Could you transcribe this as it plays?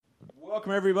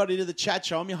Welcome everybody to the Chat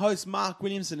Show. I'm your host Mark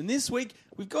Williamson, and this week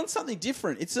we've gone something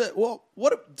different. It's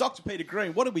Dr. Peter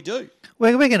Green. What did we do?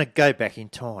 We're going to go back in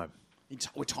time.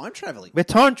 We're time traveling. We're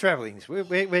time traveling. We're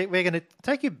going to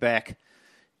take you back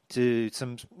to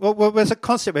some. Well, there's a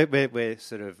concept we're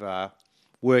sort of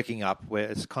working up where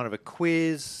it's kind of a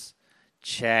quiz,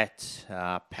 chat,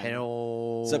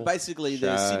 panel. So basically, show.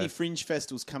 the Sydney Fringe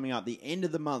Festival's coming up at the end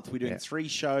of the month. We're doing 3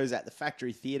 shows at the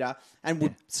Factory Theatre,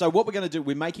 and so what we're going to do,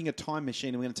 we're making a time machine,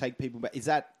 and we're going to take people back. Is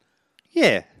that?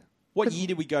 Yeah. What year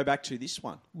did we go back to this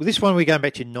one? Well, this one we're going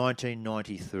back to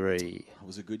 1993. It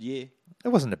was a good year. It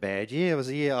wasn't a bad year. It was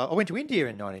a year. I went to India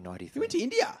in 1993. You went to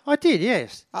India? I did,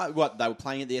 yes. What, they were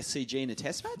playing at the SCG in a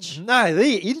test match? No,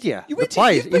 India. You went the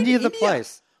place. You've been India, to the India?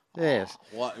 place. Yes.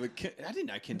 What? I didn't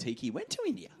know Kentucky went to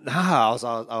India. No,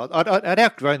 I'd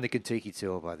outgrown the Kentucky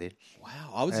tour by then.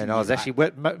 Wow, I was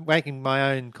actually making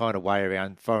my own kind of way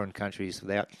around foreign countries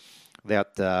without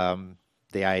the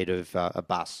aid of a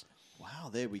bus. Wow,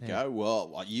 there we go.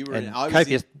 Well, you were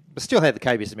and still had the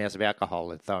copious amounts of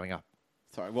alcohol and throwing up.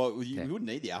 Sorry, well, you wouldn't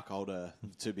need the alcohol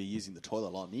to be using the toilet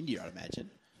a lot in India, I'd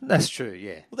imagine. That's true,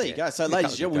 yeah. Well, there you go. So,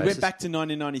 ladies and gentlemen, we went back to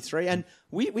 1993, and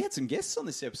we had some guests on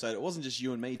this episode. It wasn't just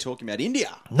you and me talking about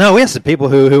India. No, we had some people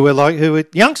who were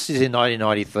youngsters in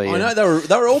 1993. I know,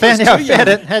 they were almost too young.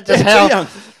 Too young.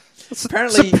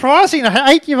 Apparently, surprising,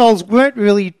 8-year-olds weren't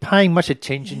really paying much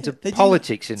attention to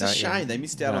politics. It's a shame. They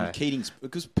missed out on Keating's,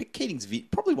 because Keating's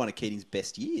probably one of Keating's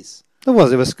best years. It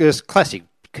was classic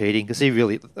Keating, because it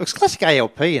was classic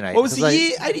ALP in 80. What was the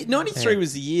year? 93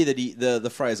 was the year that the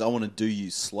phrase "I want to do you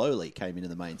slowly" came into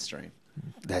the mainstream.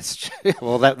 That's true.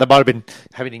 Well, that might have been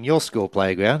having in your school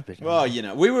playground. But, well,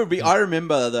 I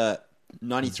remember the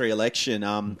 93 election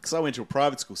because I went to a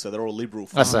private school, so they're all liberal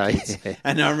farm kids. Yeah.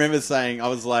 And I remember saying, I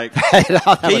was like,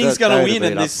 Keating's going to win.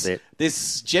 And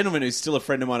this gentleman who's still a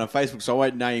friend of mine on Facebook, so I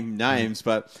won't name names,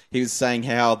 but he was saying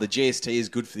how the GST is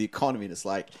good for the economy. And it's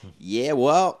like, yeah,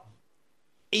 well,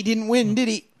 he didn't win, did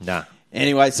he? No.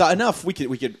 Anyway, so enough. We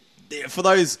could for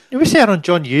those. You missed out on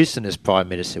John Hewson as Prime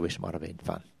Minister, which might have been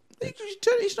fun.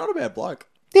 He's not a bad bloke.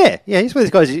 Yeah, he's one of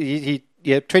those guys. He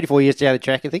 24 years down the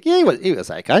track, and think, he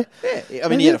was okay. Yeah, I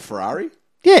mean, he had a Ferrari.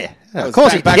 Yeah, of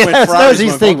course he did. That was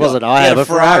his thing, wasn't it? I have a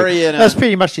Ferrari. That was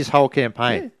pretty much his whole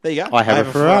campaign. Yeah, there you go. I have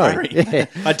a Ferrari. Yeah.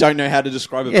 I don't know how to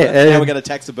describe a birthday. How we're going to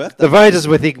tax a birthday. The voters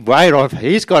were thinking, wait on,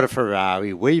 he's got a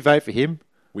Ferrari. We vote for him.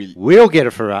 We'll get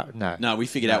a Ferrari. No, we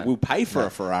figured out we'll pay for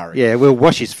a Ferrari. Yeah, we'll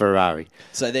wash his Ferrari.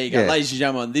 So there you go. Ladies and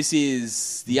gentlemen, this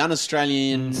is the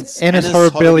Un-Australian Annus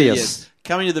Horribilis.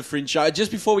 Coming to the Fringe Show.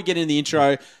 Just before we get into the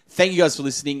intro, thank you guys for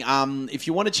listening. If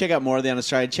you want to check out more of the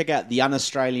Un-Australian, check out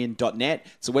theunaustralian.net.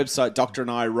 It's a website Doctor and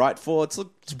I write for. It's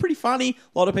pretty funny.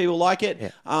 A lot of people like it.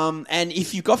 Yeah. And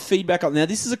if you've got feedback on now,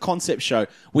 this is a concept show.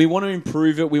 We want to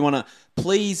improve it. We want to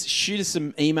please shoot us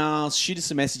some emails, shoot us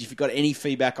a message. If you've got any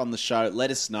feedback on the show, let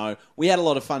us know. We had a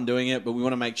lot of fun doing it, but we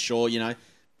want to make sure,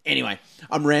 Anyway,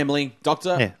 I'm rambling.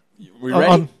 Doctor, we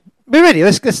ready? We're ready.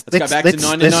 Let's go back to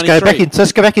 1993.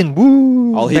 Let's go back in.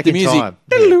 Woo! I'll hit the music.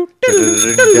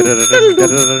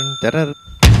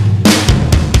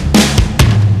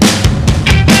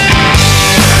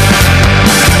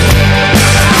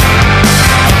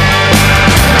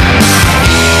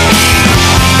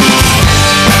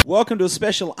 Welcome to a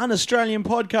special Un-Australian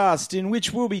podcast in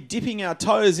which we'll be dipping our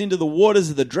toes into the waters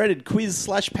of the dreaded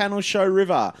quiz/panel show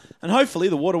river. And hopefully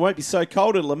the water won't be so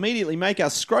cold it'll immediately make our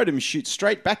scrotum shoot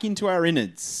straight back into our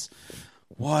innards.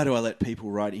 Why do I let people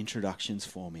write introductions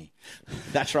for me?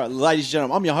 That's right, ladies and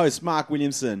gentlemen, I'm your host, Mark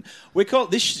Williamson.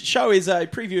 This show is a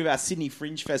preview of our Sydney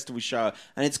Fringe Festival show,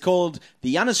 and it's called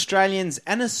The Un-Australians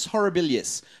Annus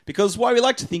Horribilis, because while we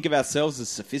like to think of ourselves as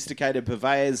sophisticated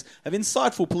purveyors of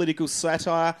insightful political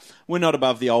satire, we're not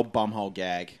above the old bumhole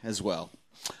gag as well.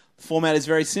 The format is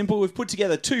very simple. We've put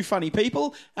together 2 funny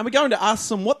people, and we're going to ask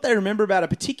them what they remember about a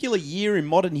particular year in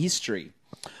modern history.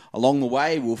 Along the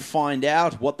way, we'll find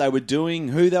out what they were doing,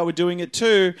 who they were doing it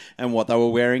to, and what they were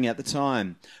wearing at the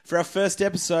time. For our first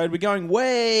episode, we're going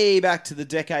way back to the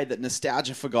decade that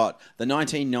nostalgia forgot, the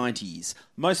 1990s.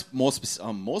 More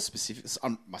specific.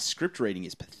 My script reading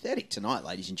is pathetic tonight,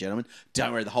 ladies and gentlemen.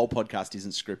 Don't worry, the whole podcast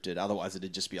isn't scripted. Otherwise,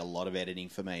 it'd just be a lot of editing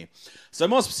for me. So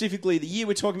more specifically, the year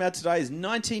we're talking about today is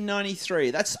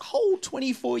 1993. That's a whole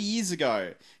 24 years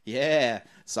ago. Yeah,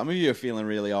 some of you are feeling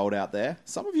really old out there.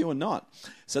 Some of you are not.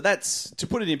 So that's, to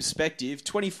put it in perspective,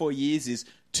 24 years is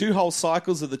 2 whole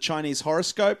cycles of the Chinese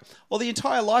horoscope or the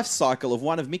entire life cycle of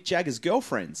one of Mick Jagger's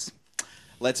girlfriends.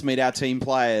 Let's meet our 2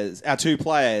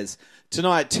 players.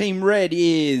 Tonight, Team Red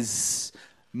is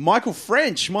Michael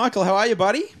French. Michael, how are you,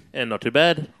 buddy? And not too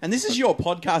bad. And this is your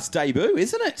podcast debut,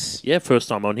 isn't it? Yeah, first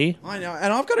time on here. I know,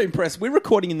 and I've got to impress. We're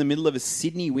recording in the middle of a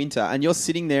Sydney winter, and you're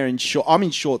sitting there in shorts. I'm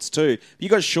in shorts too. You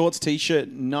got shorts, t-shirt,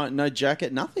 no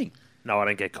jacket, nothing. No, I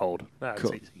don't get cold. No,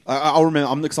 Cool. It's easy. I'll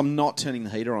remember. Because I'm not turning the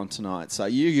heater on tonight. So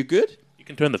you good? You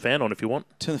can turn the fan on if you want.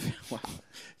 Turn the fan. Wow.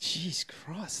 Jeez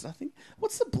Christ! I think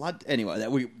what's the blood?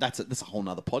 Anyway, that's a whole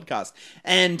nother podcast.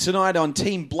 And tonight on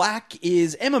Team Black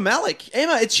is Emma Malik.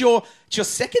 Emma, it's your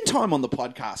second time on the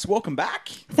podcast. Welcome back.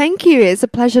 Thank you. It's a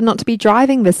pleasure not to be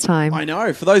driving this time. I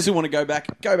know. For those who want to go back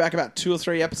about 2 or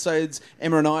 3 episodes.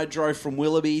 Emma and I drove from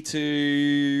Willoughby to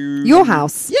Your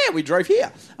house. Yeah, we drove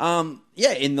here.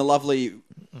 In the lovely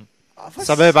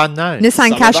Suburb unknown. Nissan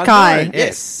Suburb Qashqai. unknown.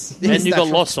 Yes. And you got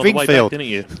That's lost on the way back, Springfield. didn't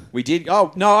you? We did.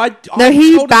 Oh no, I No,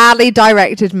 he told- badly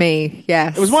directed me.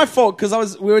 Yes. It was my fault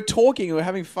because we were talking, we were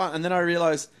having fun, and then I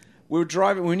realised we were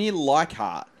driving. We were near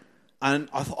Leichhardt, and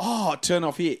I thought, turn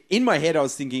off here. In my head, I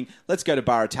was thinking, let's go to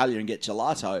Bar Italia and get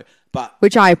gelato. But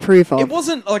Which I approve of. it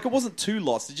wasn't too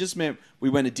lost. It just meant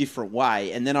we went a different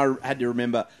way, and then I had to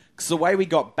remember because the way we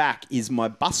got back is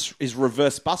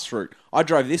reverse bus route. I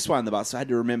drove this way on the bus, so I had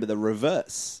to remember the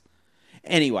reverse.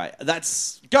 Anyway,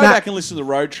 go back and listen to the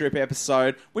road trip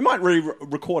episode. We might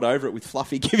record over it with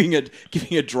Fluffy giving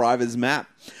a driver's map.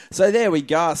 So there we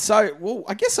go. So, well,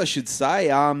 I guess I should say,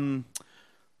 I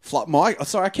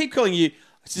keep calling you.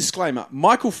 Disclaimer: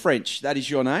 Michael French. That is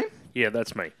your name. Yeah,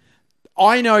 that's me.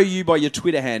 I know you by your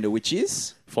Twitter handle, which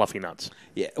is Fluffy nuts.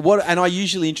 and I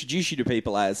usually introduce you to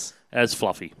people as As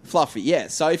Fluffy. Fluffy. Yeah.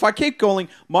 So if I keep calling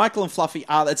Michael and Fluffy,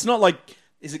 it's not like.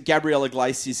 Is it Gabriella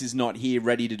Iglesias is not here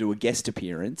ready to do a guest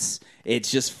appearance?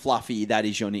 It's just Fluffy. That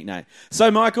is your nickname.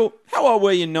 So, Michael, how old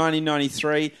were you in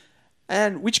 1993?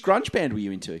 And which grunge band were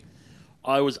you into?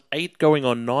 I was 8 going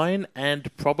on 9 and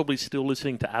probably still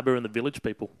listening to ABBA and the Village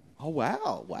People. Oh,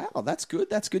 wow. Wow, that's good.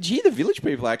 That's good. Did you hear the Village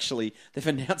People, actually? They've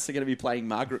announced they're going to be playing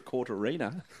Margaret Court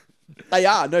Arena. They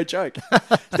are, no joke.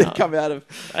 They've come out of...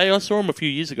 Hey, I saw them a few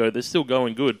years ago. They're still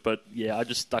going good, but yeah, I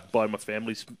just stuck by my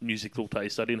family's musical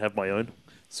taste. I didn't have my own.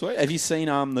 Sweet. Have you seen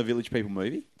the Village People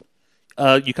movie?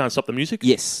 You Can't Stop the Music?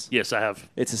 Yes. Yes, I have.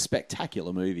 It's a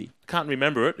spectacular movie. Can't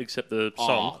remember it except the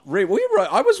song.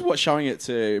 I was showing it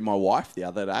to my wife the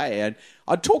other day, and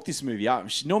I talked this movie up.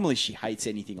 Normally, she hates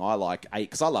anything I like,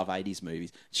 because I love 80s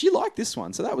movies. She liked this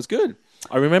one, so that was good.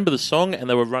 I remember the song, and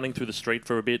they were running through the street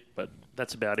for a bit, but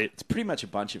that's about it. It's pretty much a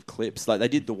bunch of clips. Like they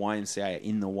did the YMCA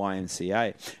in the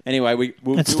YMCA. Anyway,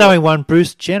 we'll And starring one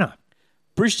Bruce Jenner.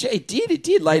 Bruce, it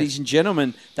did, ladies and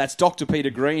gentlemen. That's Dr. Peter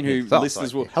Green, who Oh,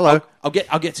 listeners will. hello. I'll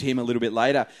get to him a little bit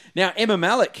later. Now, Emma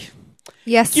Malik,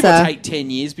 yes, give sir. or take 10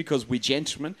 years because we're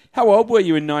gentlemen. How old were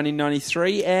you in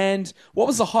 1993, and what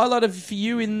was the highlight for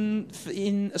you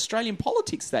in Australian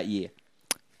politics that year?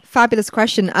 Fabulous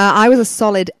question. I was a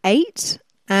solid 8,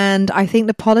 and I think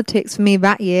the politics for me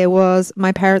that year was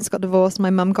my parents got divorced, my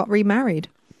mum got remarried.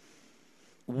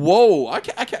 Whoa!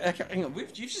 Okay, hang on.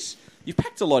 You've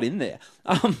packed a lot in there.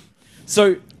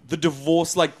 So the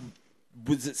divorce, was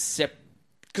it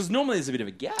because normally there's a bit of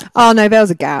a gap. Oh, no, there was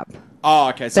a gap. Oh,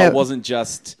 okay. So There- it wasn't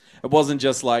just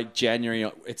like January.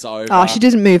 It's over. Oh, she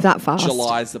didn't move that fast.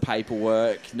 July's the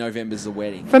paperwork. November's the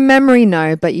wedding. From memory,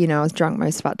 no, but, I was drunk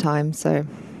most of that time, so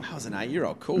I was an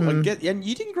 8-year-old. Cool. And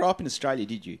you didn't grow up in Australia,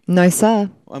 did you? no, sir.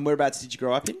 And whereabouts did you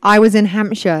grow up in? I was in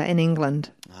Hampshire in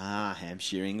England. Ah,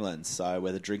 Hampshire, England. So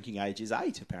where the drinking age is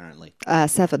 8, apparently.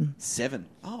 7. 7.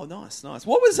 Oh, nice.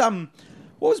 What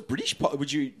was British?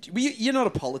 You're not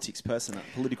a politics person, a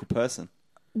political person.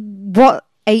 What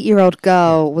 8-year-old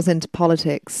girl was into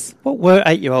politics? What were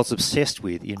 8-year-olds obsessed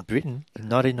with in Britain in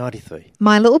 1993?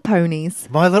 My Little Ponies.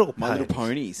 My Little My Little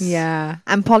Ponies. Ponies. Yeah,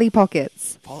 and Polly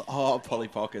Pockets. Polly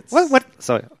Pockets. What?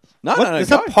 Sorry. No, what, no, is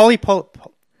go. that Polly Pocket?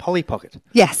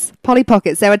 Yes, Polly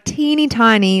Pockets. They were teeny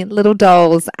tiny little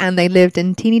dolls, and they lived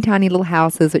in teeny tiny little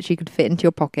houses which you could fit into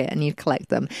your pocket, and you'd collect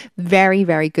them. Very,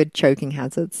 very good choking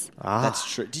hazards.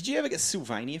 That's true. Did you ever get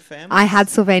Sylvania families? I had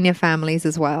Sylvania families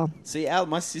as well. See,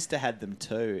 my sister had them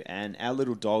too, and our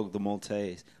little dog, the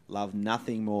Maltese, loved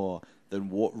nothing more than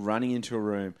running into a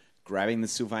room, grabbing the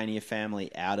Sylvania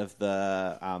family out of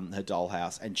the her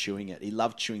dollhouse and chewing it. He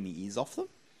loved chewing the ears off them.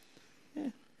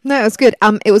 No, it was good.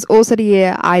 It was also the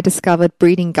year I discovered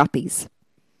breeding guppies.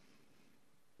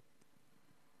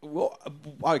 Well,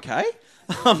 okay.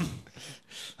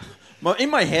 In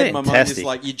my head, my mind is Fantastic.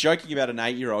 like, you're joking about an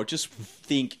 8-year-old. Just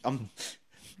think,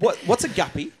 what's a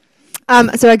guppy?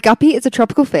 So a guppy is a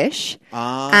tropical fish,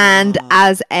 Ah. and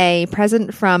as a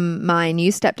present from my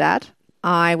new stepdad,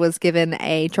 I was given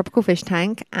a tropical fish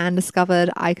tank and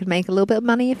discovered I could make a little bit of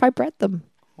money if I bred them.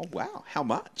 Oh, wow. How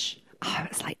much?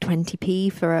 It's like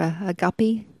 20p for a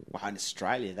guppy. Well, in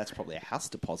Australia, that's probably a house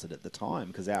deposit at the time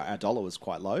because our dollar was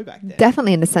quite low back then.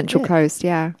 Definitely in the Central Coast,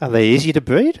 yeah. Are they easy to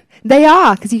breed? They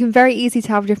are, because you can very easily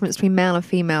tell the difference between male and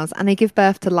females, and they give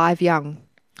birth to live young.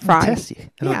 Fried.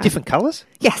 Fantastic. And Yeah. different colours?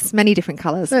 Yes, many different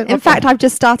colours. Yeah, In fact, I've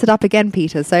just started up again,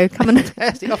 Peter, so come and...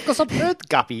 Fantastic. Of course, I've heard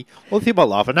guppy all through my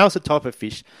life. I know it's a type of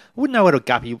fish. I wouldn't know what a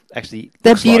guppy actually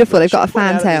They're looks like. beautiful. They've got a Point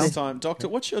fan out at tail. this time, Doctor,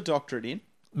 what's your doctorate in?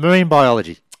 Marine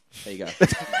biology. There you go.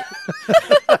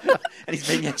 And he's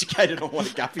being educated on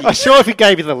what a guppy I'm is. sure if he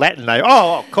gave me the Latin name.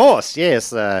 Oh, of course,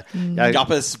 yes.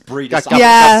 Guppus, Bredus.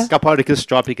 Yeah. Gupodicus,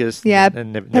 Stropicus. Yeah,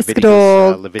 and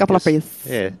Pescador, Leviticus. Gupalopris.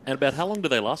 Yeah. And about how long do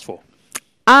they last for?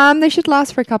 They should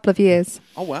last for a couple of years.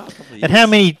 Oh, wow. A couple of years. And how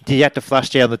many do you have to flush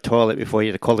down the toilet before you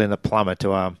had to call in the plumber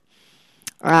to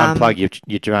unplug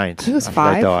your drains? it was after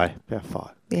 5. They die? About 5.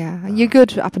 Yeah, you're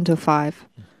good up until 5.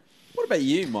 What about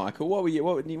you, Michael? What were you?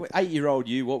 8-year-old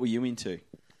you? What were you into?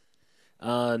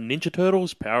 Ninja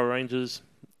Turtles, Power Rangers,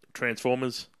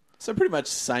 Transformers. So pretty much the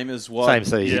same as what Same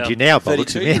as Yeah. you now, by the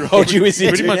looks of it. 32-year-old you is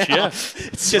into Pretty much, now. yeah.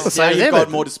 It's just Well, now so you've is got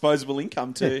Emmett. more disposable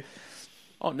income too.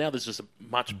 Oh, now there's just a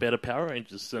much better Power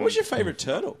Rangers. What was your favourite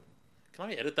turtle? Can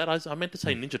I edit that? I meant to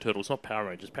say Ninja Turtles, not Power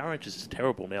Rangers. Power Rangers is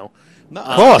terrible now. No,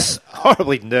 Of course.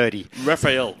 Horribly nerdy.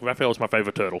 Raphael. Raphael's my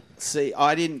favourite turtle. See,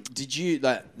 I didn't. Did you?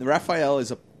 Like, Raphael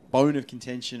is a bone of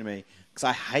contention to me because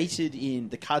I hated in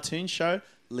the cartoon show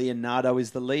Leonardo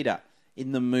is the leader.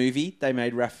 In the movie, they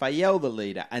made Raphael the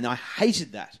leader, and I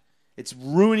hated that. It's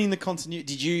ruining the continuity.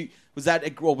 Did you? Was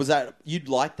that? You'd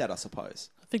like that, I suppose.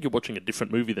 I think you're watching a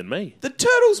different movie than me. The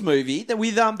Turtles movie,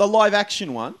 with the live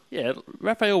action one, Yeah,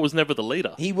 Raphael was never the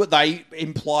leader. they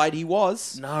implied he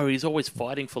was. No, he's always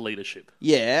fighting for leadership.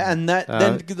 Yeah, and that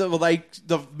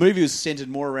the movie was centered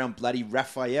more around bloody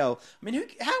Raphael. I mean, why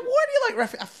do you like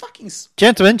Raphael?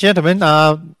 Gentlemen,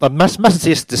 I must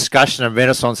this discussion of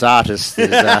Renaissance artists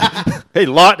is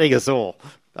enlightening us all.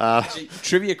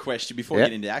 Trivia question before we Yeah.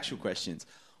 get into actual questions.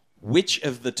 Which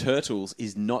of the turtles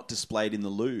is not displayed in the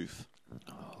Louvre?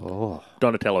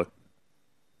 Donatello.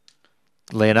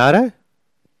 Leonardo?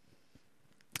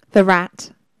 The rat.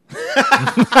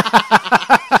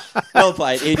 Well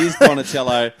played. It is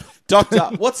Donatello. Doctor,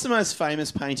 what's the most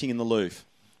famous painting in the Louvre?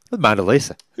 The Mona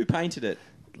Lisa. Who painted it?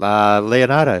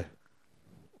 Leonardo.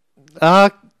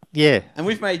 Yeah. And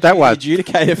we've made That you one. the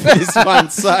adjudicator for this one,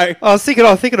 so... I was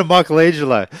thinking of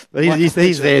Michelangelo. But he's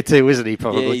Michelangelo. there too, isn't he?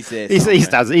 Probably. Yeah, he's there He somewhere.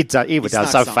 does He's some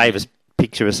somewhere. famous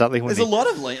picture or something. There's wouldn't a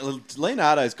he? lot of...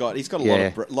 Leonardo's got... He's got a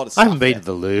Yeah. lot of I stuff haven't been there. to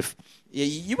the Louvre. Yeah,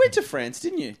 you went to France,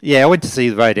 didn't you? Yeah, I went to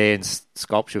see Rodin's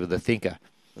sculpture with the Thinker.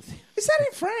 Is that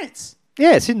in France?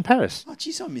 Yeah, it's in Paris. Oh,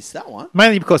 jeez, I missed that one.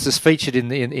 Mainly because it's featured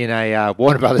in a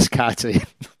Warner Brothers cartoon.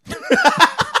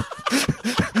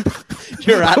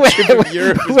 You're out of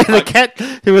Europe. is where the like- cat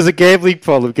who has a gambling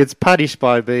problem gets punished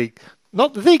by being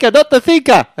not the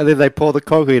thinker, and then they pour the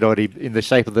concrete on him in the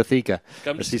shape of the thinker.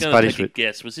 I'm That's just his going to take a punishment.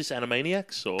 guess. Was this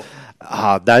Animaniacs or?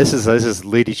 Oh, no, this is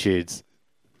Looney Tunes.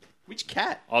 Which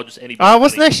cat? Oh, just any. Oh, it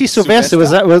wasn't actually Sylvester.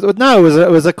 Sylvester? It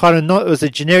was a kind of not. It was a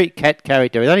generic cat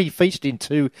character. It only featured in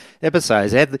 2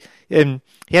 episodes. He had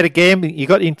a gambling. He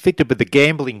got infected with the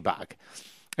gambling bug,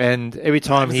 and every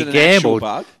time Was he it an actual gambled,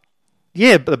 bug?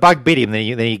 yeah, but the bug bit him. Then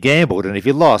he gambled, and if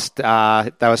he lost,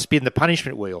 they would spin the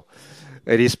punishment wheel.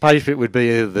 And his punishment would be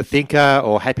either the Thinker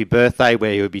or Happy Birthday,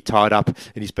 where he would be tied up, and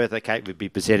his birthday cake would be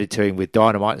presented to him with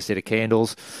dynamite instead of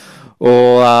candles.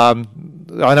 Or I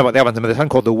know what that one's. There's one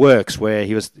called The Works, where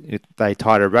they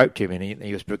tied a rope to him, and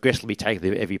he was progressively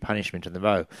taking every punishment in the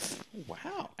row.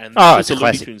 Wow. And Oh, it's it's a Looney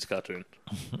classic. Tunes cartoon.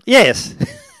 Yes.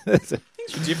 Things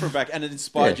were different back, and it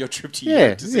inspired your trip to Yeah,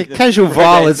 Europe to see yeah, the casual Rodin's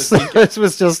violence. The Thinker. It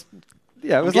was just,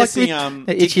 yeah, it was guessing, like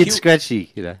did itchy and Q-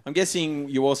 scratchy, you know. I'm guessing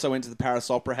you also went to the Paris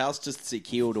Opera House just to see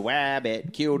Kill the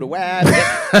Wabbit, Kill the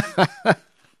Wabbit.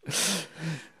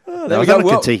 Oh, That was on a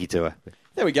Kentucky tour.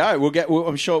 There we go.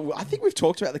 I'm sure. I think we've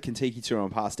talked about the Kentucky tour on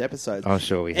past episodes. I'm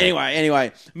sure we have.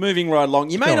 Anyway, moving right along.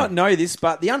 You may Go not on. know this,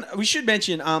 but we should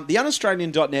mention the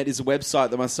unaustralian.net is a website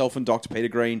that myself and Dr. Peter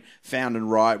Green found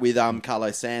and write with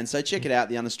Carlos Sands. So check it out,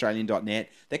 theunaustralian.net.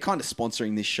 They're kind of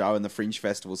sponsoring this show and the Fringe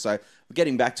Festival. So we're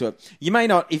getting back to it. You may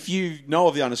not, if you know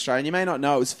of the Un-Australian, you may not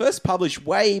know it was first published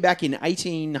way back in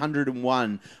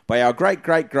 1801 by our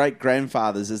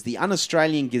great-great-great-grandfathers as the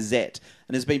Un-Australian Gazette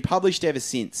and has been published ever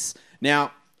since.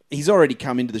 Now, he's already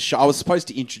come into the show. I was supposed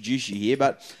to introduce you here,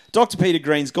 but Dr. Peter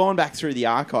Green's gone back through the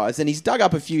archives and he's dug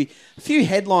up a few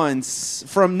headlines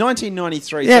from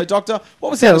 1993. Yeah. So, Doctor,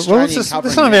 what was that Australian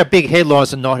covering? Some of there? our big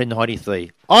headlines in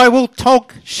 1993. I will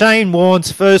talk Shane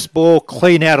Warne's first ball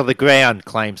clean out of the ground,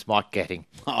 claims Mike Gatting.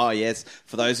 Oh, yes.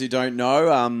 For those who don't know,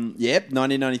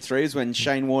 1993 is when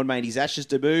Shane Warne made his Ashes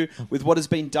debut with what has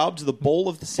been dubbed the Ball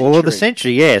of the Century. Ball of the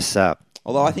century, yes.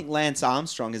 Although I think Lance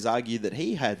Armstrong has argued that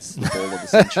he had the Ball of the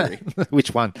Century.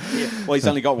 Which one? Well, he's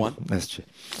only got one. That's true.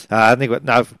 I think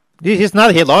no. Here's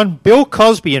another headline: Bill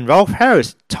Cosby and Rolf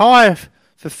Harris tie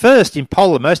for first in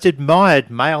poll of most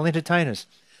admired male entertainers.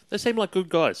 They seem like good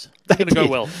guys. They're going to go did.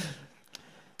 well.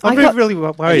 I'm really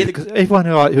worried because everyone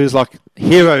who was like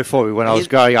hero for me when I was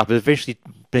growing up has eventually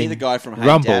been The guy from Hey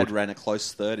rumbled. Dad ran a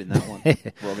close third in that one.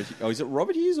 Is it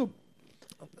Robert Hughes or?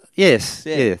 Yes,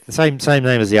 Yeah. the same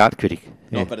name as the art critic.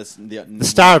 No, Yeah. but it's The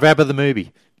star of ABBA the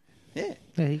movie. Yeah.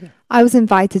 There you go. I was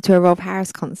invited to a Rolf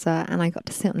Harris concert and I got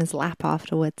to sit on his lap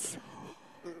afterwards.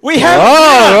 We have.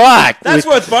 Oh, right. That's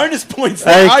worth bonus points.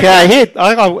 There. Okay,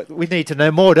 here. We need to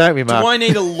know more, don't we, Mark? Do I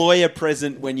need a lawyer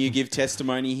present when you give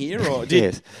testimony here, or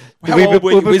Yes. How We- old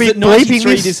were you? we- Was we it bleeping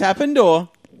 93 this? this happened, or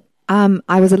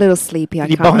I was a little sleepy. I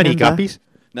Did you can't buy any remember. guppies?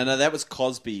 no? That was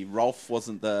Cosby. Rolf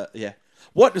wasn't the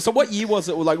What? So what year was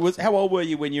it? Like, how old were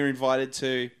you when you were invited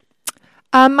to?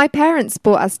 My parents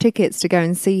bought us tickets to go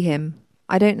and see him.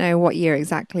 I don't know what year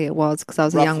exactly it was because I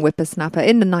was a young whippersnapper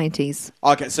in the 90s.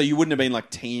 Okay, so you wouldn't have been like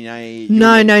teenage.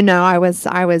 No. I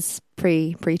was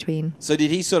pre-tween. So did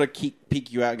he sort of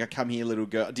pick you out and go, "Come here, little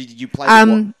girl"? Did you play?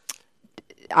 What?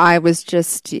 I was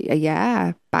just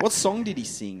back. What song did he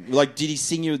sing? Like, did he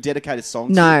sing you a dedicated song?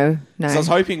 to No, you? no. 'Cause I was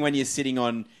hoping when you're sitting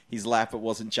on his lap, it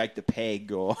wasn't Jake the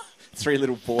Peg or Three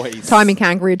Little Boys. Tie me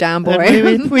kangaroo down, boy.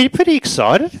 Were you pretty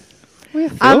excited?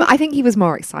 I think he was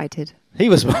more excited. He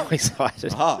was more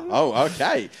excited. Oh,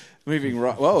 okay. Moving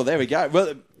right. Well, there we go.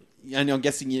 Well, and I'm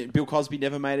guessing Bill Cosby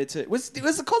never made it to. Was the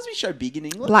Cosby Show big in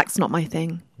England? Black's not my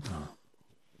thing.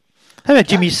 How about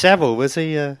Jimmy Savile? Was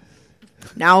he?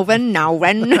 Now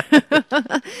then.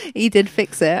 He did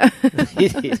fix it.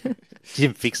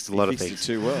 Jim fixed a lot of Fixed things. it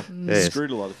too well. Yes.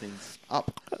 Screwed a lot of things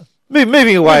up.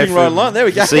 Moving away Moving right from along. There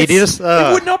we go. CDs.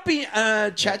 It would not be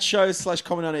a chat show /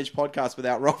 Comment on Edge podcast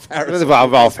without Rolf Harris. Well,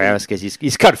 Rolf Harris, because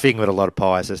he's cut a finger with a lot of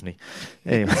pies, hasn't he?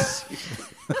 Anyway.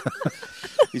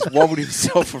 He's wobbled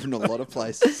himself from a lot of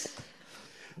places.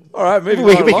 All right, moving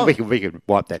we, right along. we can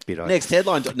wipe that bit on. Next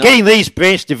headline. No. Getting these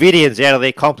Branch Davidians out of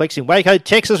their complex in Waco,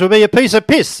 Texas, will be a piece of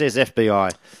piss, says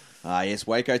FBI. Yes,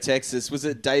 Waco, Texas. Was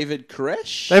it David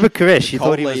Koresh? David Koresh, The you cult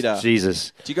thought he leader. was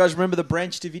Jesus. Do you guys remember the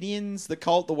Branch Davidians, the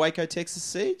cult, the Waco, Texas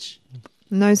siege?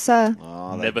 No, sir.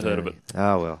 Oh, Never heard of it.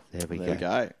 Oh, well, there we There we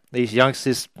go. These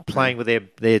youngsters playing with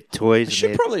their toys. I and should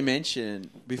their- probably mention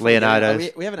before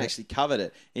Leonardo's. we haven't actually covered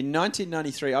it. In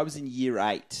 1993, I was in year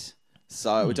 8.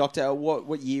 So, Doctor,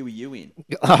 what year were you in?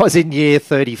 I was in year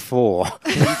 34.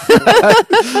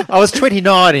 I was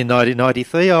 29 in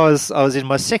 1993. I was in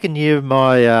my second year of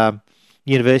my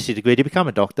university degree to become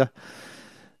a doctor.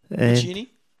 Which And, uni?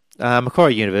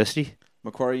 Macquarie University.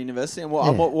 Macquarie University. And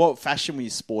what fashion were you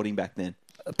sporting back then?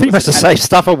 Pretty much the same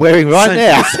stuff I'm wearing right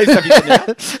now. Same stuff you do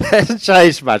now? Hasn't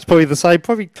changed much. Probably the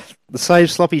same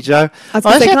sloppy Joe. I was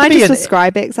going to say, actually can I have to be just an-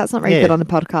 describe it? Because that's not very Yeah. good on the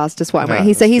podcast, just what I'm No,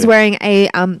 wearing. So that's he's good. wearing a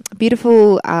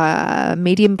beautiful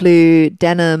medium blue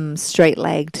denim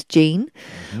straight-legged jean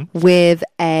Mm-hmm. with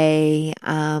a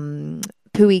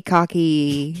pooey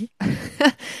khaki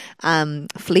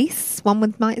fleece,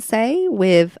 one might say,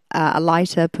 with a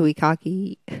lighter pooey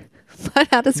khaki... I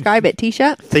don't know how to describe it.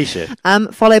 T-shirt. T-shirt.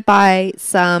 Followed by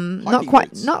some Hiking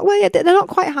boots. they're not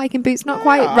quite hiking boots, not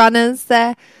quite Yeah. runners.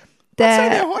 I'd say They're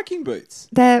they're hiking boots.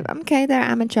 they're okay. They're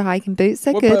amateur hiking boots.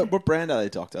 They're good. What brand are they,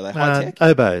 Doctor? Are they high tech?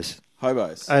 Oboes.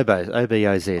 Hobos. Oboes.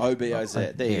 O-B-O-Z.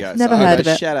 OBOZ. There you go. Never So heard Hobos,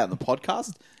 of it. Shout out in the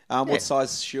podcast. What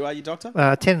size shoe are you, Doctor?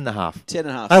 10 and a half. 10 and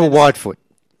a half. I have a wide foot.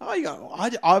 Oh, you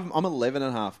got, I'm 11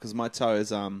 and a half because my toe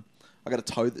is I got a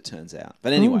toe that turns out.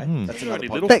 But anyway, that's another Only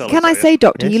podcast. little But fellas, can I are you? say,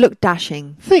 Doctor, Yes. you look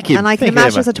dashing. Thank you. And I can Thank you very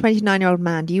imagine as a much. 29-year-old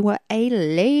man, you were a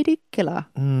lady killer.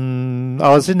 I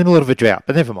was in the middle of a drought,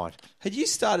 but never mind. Had you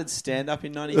started stand up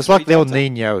in 93? It was like the El Doctor?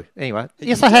 Nino. Anyway,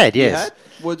 yes, you- I had. you Yes, had?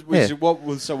 Was Yeah. what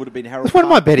was so would have been Harold? it was one of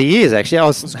my Park? better years actually. I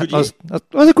was Was a good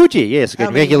it was a good year. Yes, How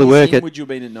good many regular years work in at would you have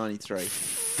been in 93?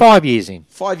 5 years in.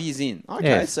 5 years in. Okay,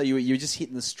 Yeah. so you were just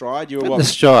hitting the stride. You were Hitting what, the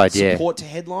stride, yeah. Support to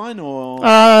headline or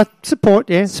Support,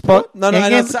 yeah, support. No, Yeah,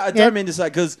 yeah, I don't mean to say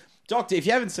because Doctor. If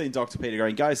you haven't seen Dr. Peter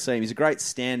Green, go see him. He's a great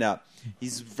stand-up.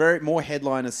 He's very more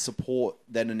headliner support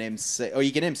than an MC. Or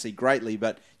you can MC greatly,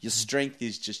 but your strength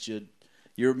is just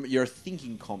you're a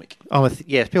thinking comic.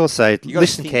 Yes, people say You gotta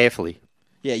listen think- carefully.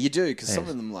 Yeah, you do, because some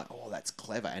of them are like, oh, that's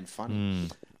clever and funny.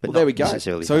 But Well, there we not go.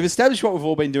 necessarily So we've funny. established what we've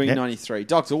all been doing in Yep. 93.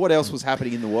 Doctor, what else was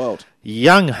happening in the world?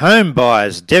 Young home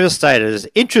buyers devastated as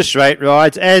interest rate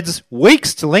rise adds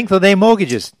weeks to length of their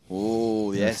mortgages.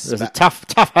 Oh, yes. There's a tough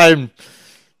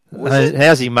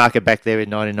housing market back there in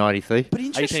 1993. But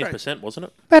interest rate. 18%, wasn't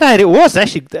it? But it was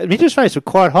actually, the interest rates were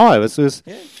quite high.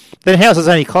 The houses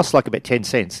only cost like about 10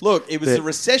 cents. Look, it was But- the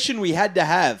recession we had to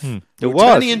have. It We were was.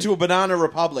 turning into a banana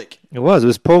republic. It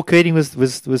was Paul Keating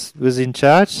was in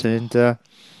charge, and the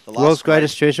world's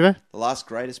greatest treasurer. The last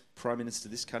greatest prime minister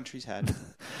this country's had.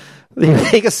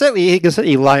 He can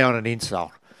certainly lay on an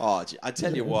insult. Oh, I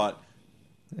tell you what,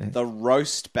 the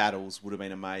roast battles would have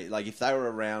been amazing. Like, if they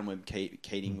were around when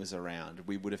Keating was around,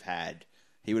 he would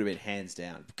have been hands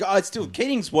down.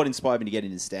 Keating's what inspired me to get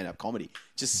into stand-up comedy.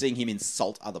 Just seeing him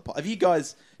insult other... do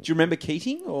you remember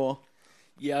Keating, or...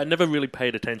 Yeah, I never really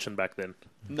paid attention back then.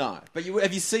 No. But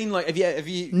have you seen, like... Have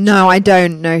you... No, I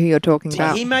don't know who you're talking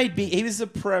about. He was the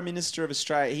Prime Minister of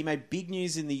Australia. He made big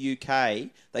news in the UK.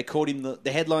 They called him...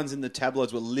 The headlines in the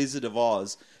tabloids were Lizard of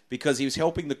Oz because he was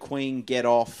helping the Queen get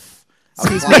off...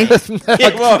 Excuse me?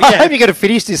 I hope you're going to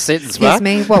finish this sentence, Excuse Mark.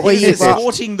 me? What were He you... was What?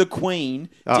 escorting the Queen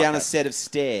down okay. a set of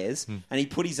stairs, and he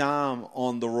put his arm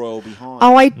on the royal behind.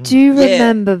 Oh, I do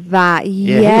remember that.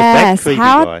 he was that Yes. creepy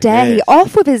How guy, dare he? yes.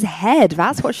 Off with his head.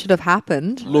 That's what should have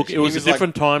happened. Look, He it was a was like-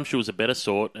 different time. She was a better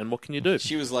sort, and what can you do?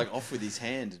 She was like off with his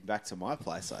hand and back to my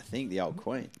place, I think, the old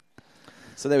Queen.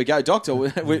 So there we go. Doctor,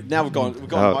 now we've gone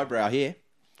highbrow here.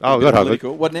 Oh, Bit God,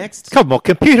 political. What next? Come on,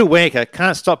 computer wanker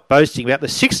can't stop boasting about the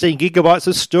 16 gigabytes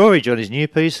of storage on his new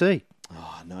PC.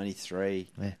 Oh, 93.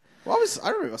 Yeah. Well, I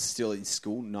remember I was still in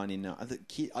school in 99.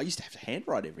 I used to have to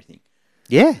handwrite everything.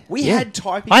 Yeah. We yeah. had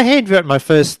typing. I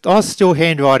was still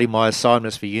handwriting my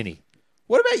assignments for uni.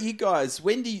 What about you guys?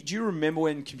 Do you remember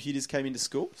when computers came into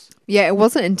schools? Yeah, it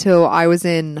wasn't until I was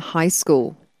in high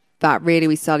school that really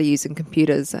we started using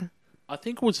computers. I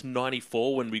think it was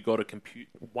 94 when we got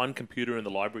one computer in the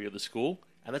library of the school,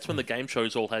 and that's when the game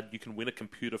shows all had, you can win a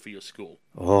computer for your school.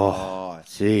 Oh,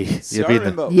 gee. So You've I been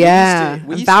remember Yeah, we and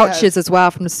used to vouchers have- as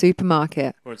well from the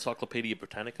supermarket. Or Encyclopedia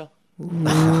Britannica.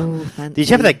 Ooh, fancy. Did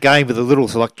you have that game with a little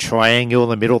sort of like triangle in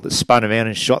the middle that spun around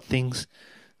and shot things?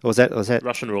 Or was that?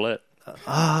 Russian roulette.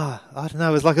 I don't know.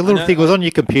 It was like a little know, thing. It was on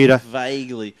your computer.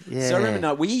 Vaguely. Yeah. So I remember,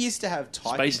 no, we used to have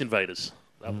typing. Space Invaders.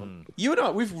 That one. You and I,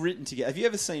 we've written together. Have you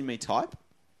ever seen me type?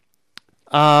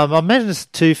 I imagine it's a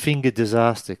two-finger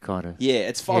disaster kind of. Yeah,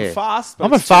 it's Yeah. fast. But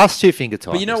I'm a it's fast two-finger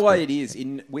type. But you know what it is?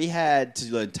 We had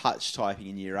to learn touch typing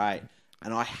in year 8,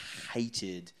 and I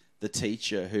hated the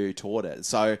teacher who taught it.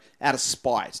 So out of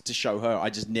spite to show her,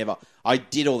 I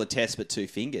did all the tests but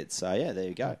two-fingered. So yeah, there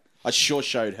you go. I sure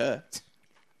showed her.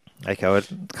 Okay, well,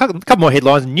 a couple more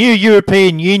headlines. New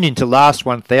European Union to last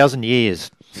 1,000 years.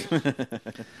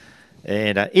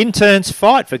 And interns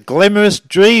fight for glamorous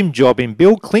dream job in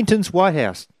Bill Clinton's White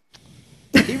House.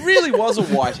 He really was a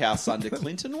White House under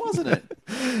Clinton, wasn't it?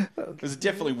 It was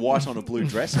definitely white on a blue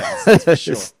dress house, that's for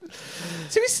sure. So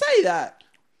we say that.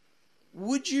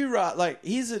 Would you rather,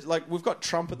 we've got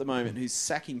Trump at the moment who's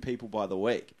sacking people by the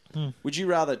week. Would you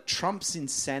rather Trump's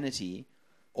insanity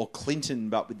or Clinton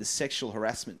but with the sexual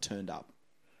harassment turned up?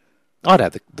 I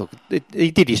don't think.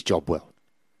 He did his job well.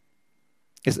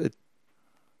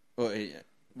 Or,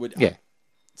 Yeah.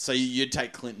 So you'd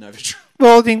take Clinton over Trump?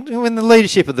 Well, I think when the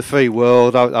leadership of the free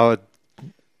world, I would.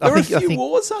 There were a few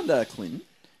wars under Clinton.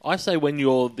 I say when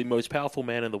you're the most powerful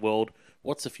man in the world,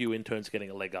 what's a few interns getting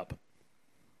a leg up?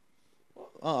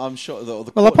 Oh, I'm sure.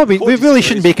 Well, we really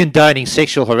shouldn't be condoning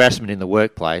sexual harassment in the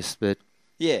workplace, but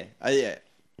Yeah, yeah.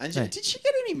 And did she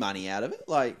get any money out of it?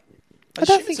 Like, I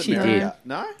don't assume think it's she America.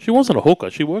 No. She wasn't a hooker.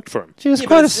 She worked for him. she was Yeah,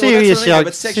 quite but a serious,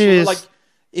 but sexual, serious. like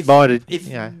if minded, if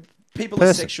you know, people are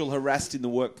person. sexual harassed in the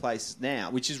workplace now,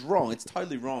 which is wrong, it's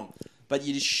totally wrong. But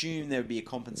you'd assume there would be a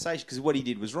compensation because what he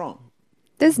did was wrong.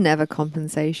 There's never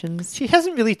compensations. She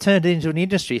hasn't really turned it into an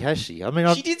industry, has she? I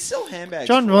mean, She did sell handbags.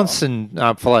 John for a while.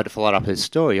 Ronson followed up his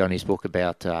story on his book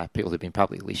about people who've been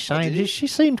publicly shamed. did he? She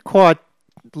seemed quite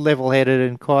level-headed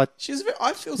and quite. She was.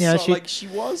 I feel You know, like she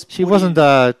was. She put wasn't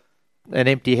in- an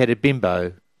empty-headed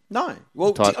bimbo. No.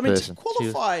 Well, type to person. She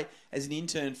was- qualify as an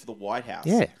intern for the White House.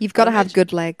 Yeah. You've got to have Imagine.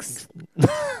 good legs.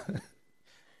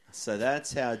 So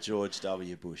that's how George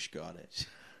W. Bush got it.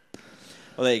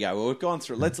 Well, there you go. Well, we've gone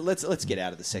through. Let's get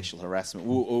out of the sexual harassment.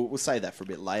 We'll save that for a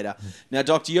bit later. Now,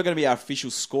 Doctor, you're going to be our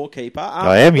official scorekeeper.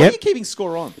 I am, What yep. are you keeping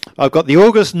score on? I've got the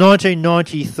August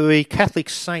 1993 Catholic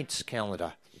Saints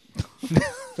calendar.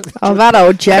 Oh, that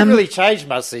old Hasn't gem. really changed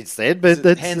much since then, but Is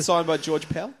it hand signed by George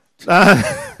Pell?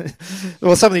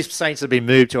 Well, some of these saints have been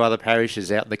moved to other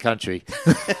parishes out in the country.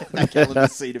 That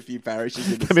calendar's seen a few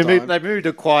parishes in this time. They moved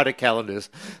to quieter calendars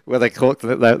where they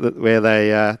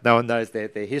no one knows their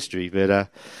history. But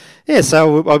yeah,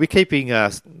 so I'll be keeping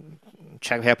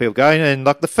track of how people are going. And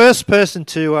like the first person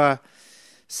to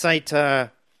Saint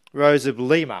Rose of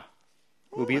Lima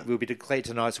will be declared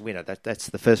tonight's winner. That's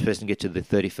the first person to get to the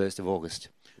 31st of August.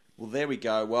 Well, there we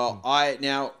go. Well,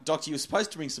 now, Doctor, you were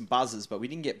supposed to bring some buzzers, but we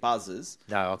didn't get buzzers.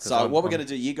 No, so what we're going to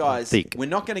do, you guys, thick. we're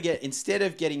not going to instead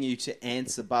of getting you to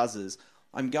answer buzzers,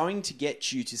 I'm going to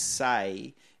get you to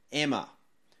say, Emma,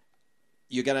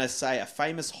 you're going to say a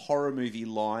famous horror movie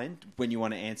line when you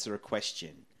want to answer a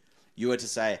question. You are to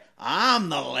say, I'm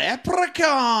the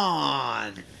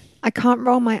leprechaun. I can't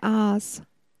roll my R's.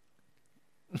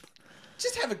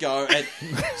 Just have a go and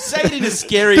say it in a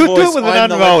scary Do voice. it with I'm an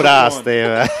the unrolled leprechaun. ass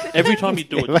there. Every time you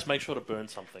do it, just make sure to burn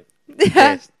something.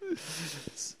 Yes.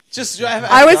 Just have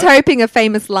I a was go. hoping a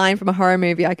famous line from a horror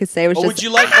movie I could say was Or just. would you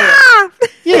like...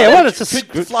 Yeah, well, it's a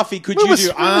Fluffy, could we you were- do we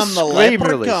were I'm the scream release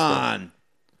leprechaun?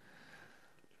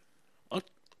 I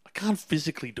can't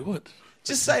physically do it.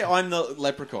 Just say I'm the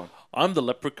leprechaun. I'm the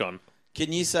leprechaun.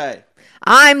 Can you say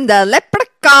I'm the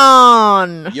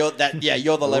leprechaun. you're the leprechaun? yeah,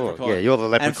 you're the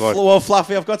leprechaun. And well,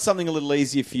 Fluffy, I've got something a little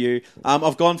easier for you.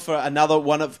 I've gone for another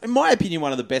one of, in my opinion,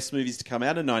 one of the best movies to come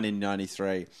out in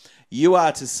 1993. You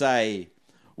are to say,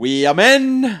 "We are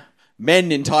men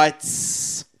in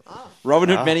tights." Robin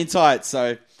Hood, Men in Tights.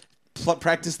 So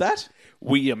practice that.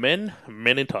 We are men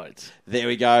in tights. There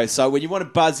we go. So when you want to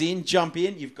buzz in, jump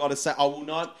in, you've got to say, I will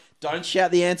not, don't shout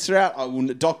the answer out. I will,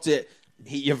 Doctor,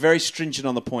 you're very stringent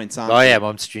on the points, aren't you? I am.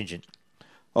 I'm stringent.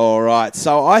 All right.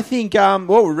 So I think,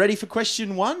 we're ready for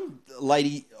question one,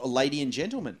 lady and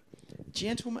gentlemen.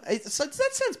 Gentlemen. So that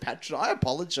sounds patronising. I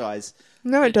apologise.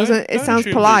 No, it doesn't. It Don't sounds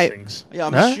assume polite. these things. Yeah,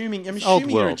 I'm No? assuming Old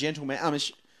you're a world. gentleman.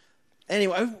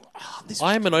 Anyway, this.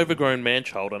 I am an overgrown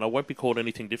man-child, and I won't be called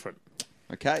anything different.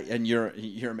 Okay, and you're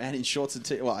a man in shorts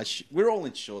and well, we're all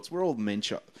in shorts. We're all men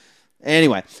shorts.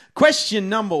 Anyway, question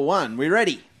number one. We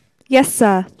ready? Yes,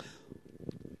 sir.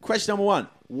 Question number one.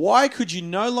 Why could you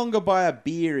no longer buy a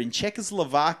beer in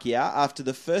Czechoslovakia after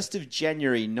the 1st of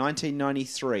January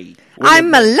 1993?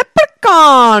 I'm a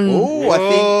leprechaun. Oh, I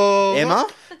think Emma.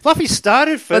 Fluffy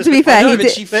started first. Well, to be fair, I know, he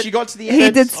but did. she got to the He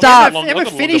end. did I've start. got a Emma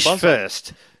longer finished buzzer.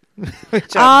 first.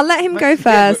 Let him go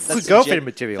first. Good girlfriend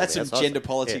material. That's there, some so- gender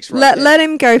politics, right? Let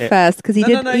him go first because he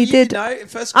did. No, he you did. know,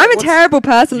 first, I'm a what's- terrible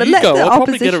person. You Let go. the I'll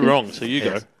probably opposition. get it wrong, so you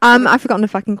go. I've forgotten the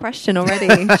fucking question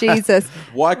already. Jesus.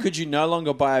 Why could you no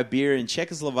longer buy a beer in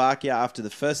Czechoslovakia after the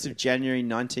 1st of January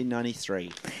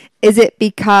 1993? Is it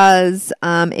because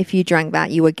if you drank that,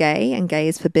 you were gay and gay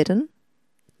is forbidden?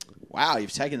 Wow,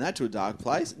 you've taken that to a dark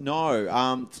place.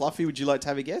 No. Fluffy, would you like to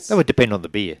have a guess? That would depend on the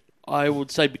beer. I would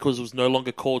say because it was no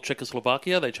longer called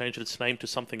Czechoslovakia, they changed its name to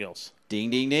something else. Ding,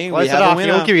 ding, ding. Close We have a enough.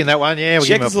 winner. We'll give you that one. Yeah, we'll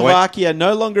give him a point. Czechoslovakia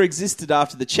no longer existed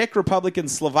after the Czech Republic and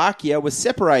Slovakia were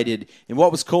separated in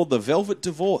what was called the Velvet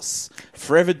Divorce,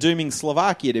 forever dooming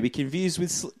Slovakia to be confused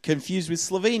with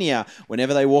Slovenia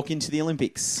whenever they walk into the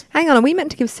Olympics. Hang on, are we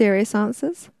meant to give serious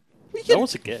answers? That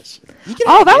was a guess.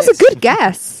 Oh, that was a good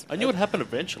guess. I knew it happened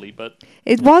eventually, but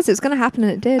It was. It was going to happen,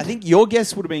 and it did. I think your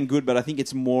guess would have been good, but I think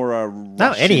it's more a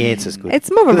No, any answer's good. It's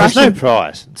more of a There's Russian. no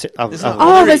prize. There's no-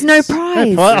 Oh, There there's no is. prize.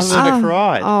 No prize. There's no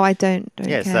prize. Oh, I don't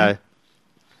Yeah, care. so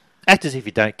act as if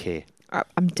you don't care.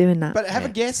 I'm doing that. But have a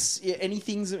guess. Yeah,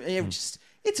 anything's just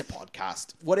it's a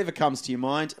podcast. Whatever comes to your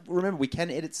mind. Remember, we can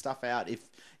edit stuff out if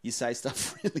you say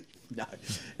stuff really. No.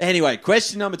 Anyway,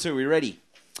 question number 2. We ready?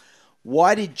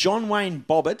 Why did John Wayne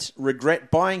Bobbitt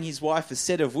regret buying his wife a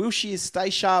set of Wilshire's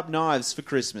Stay Sharp knives for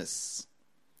Christmas?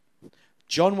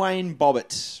 John Wayne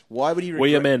Bobbitt. Why would he regret?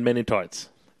 we are men in tights.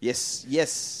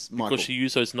 Yes, Michael. Because she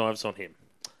used those knives on him.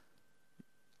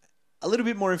 A little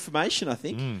bit more information, I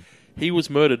think. He was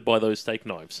murdered by those steak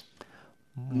knives.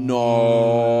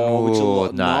 No. Which a Oh,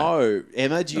 lot, no. no.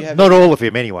 Emma, do you have... Not all of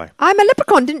him, anyway. I'm a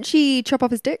leprechaun. Didn't she chop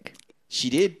off his dick? She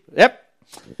did. Yep.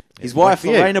 His wife, for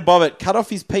you. Lorena Bobbitt, cut off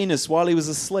his penis while he was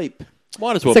asleep.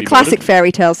 Might as well It's a be classic murdered.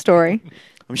 fairy tale story.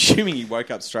 I'm assuming he woke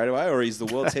up straight away, or he's the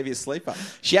world's heaviest sleeper.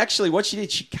 What she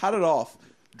did, she cut it off,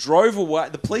 drove away.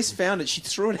 The police found it. She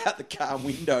threw it out the car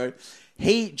window.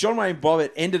 John Wayne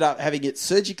Bobbitt, ended up having it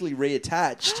surgically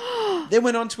reattached, then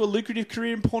went on to a lucrative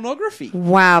career in pornography.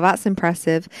 Wow, that's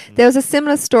impressive. There was a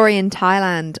similar story in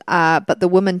Thailand, but the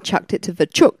woman chucked it to the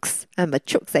chooks, and the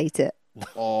chooks ate it.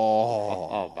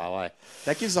 Oh, my way.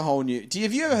 That gives a whole new...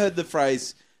 Have you ever heard the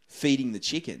phrase, feeding the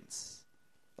chickens?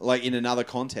 Like in another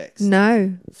context?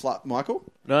 No. Michael?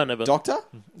 No, never. Doctor?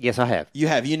 Yes, I have. You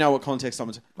have. You know what context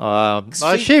I'm... I'm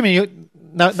assuming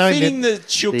Feeding the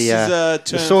chooks is a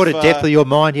term the sort of for- depth of your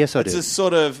mind. Yes, I It's do. a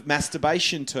sort of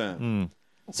masturbation term.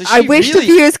 So I she wish really,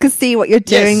 the viewers could see what you're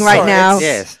doing Yes, right sorry, now.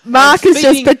 Yes. Mark is just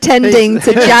feeding- pretending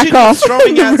to jack She's off.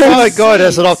 throwing out Oh my some God,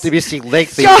 that's an seeds. optimistic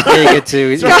length he's Scott- eager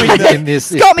to Scott- in this.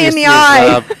 Scott me in the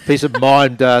eye. Piece of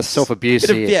mind self-abuse Bit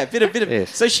of, here. yeah, bit of.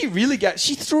 Yes. So she really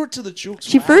she threw it to the chooks.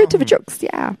 She Wow. threw it to the jokes,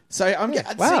 yeah. So I'm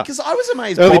Wow. because I was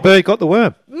amazed. Early Bob, bird got the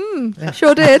worm.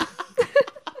 Sure did.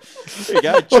 there you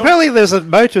go. Well, John, apparently there's a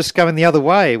motorist coming the other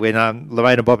way when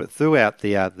Lorraine and Bobbitt threw out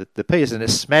the piece and it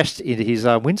smashed into his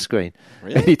windscreen.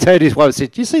 Really? And he turned his wife and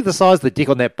said, "Do you see the size of the dick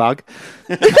on that bug?"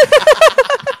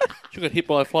 She got hit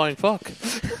by a flying fuck.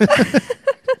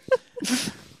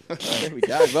 there we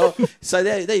go. Well, so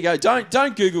there you go.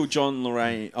 Don't Google John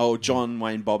Wayne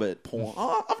Bobbitt porn.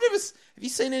 Oh, I've never. Have you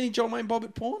seen any John Wayne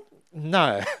Bobbitt porn?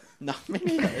 No. No, me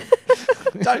neither.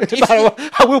 Don't. No,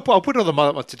 I will. I'll put it on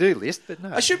my to-do list, but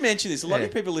no. I should mention this. A lot of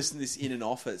Yeah. people listen to this in an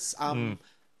office.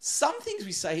 Some things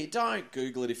we say here, don't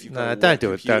Google it if you've got No, a don't work do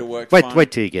it. computer, Don't. work Wait phone.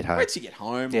 till you get home. Wait till you get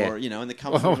home, Yeah. or in the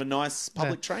comfort of a nice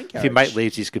public train If carriage. your mate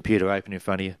leaves his computer open in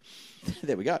front of you.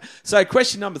 There we go. So,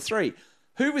 question number 3: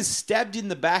 Who was stabbed in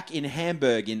the back in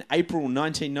Hamburg in April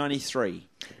 1993?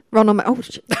 Ronald.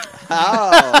 Shit.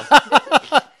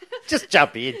 Oh, Just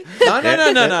jump in. no!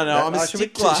 I'm a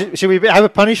stickler. Should we have a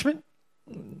punishment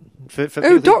for people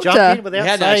who doctor. jump in You without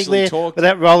hadn't saying actually talked.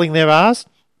 without rolling their R's?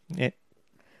 Yeah.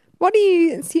 What do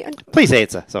you see? Please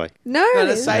answer. Sorry. No,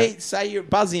 No, say you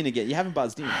buzz in again. You haven't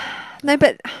buzzed in. no,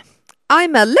 but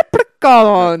I'm a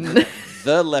leprechaun.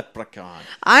 The leprechaun.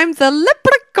 I'm the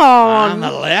leprechaun. I'm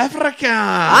a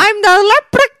leprechaun. I'm the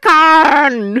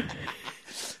leprechaun.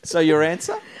 So your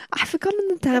answer? I've forgotten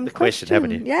the damn The question,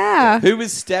 haven't you? Yeah. Who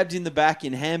was stabbed in the back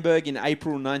in Hamburg in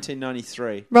April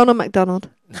 1993? Ronald McDonald.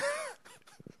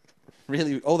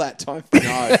 Really, all that time?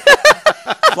 No.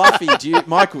 Fluffy,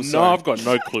 Michael, No, sorry. I've got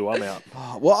no clue. I'm out.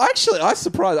 Oh, well, actually, I was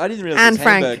surprised. I didn't realize Anne it was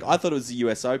Frank. Hamburg. I thought it was the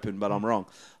US Open, but I'm wrong.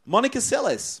 Monica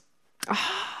Seles,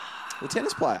 the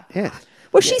tennis player. Yeah.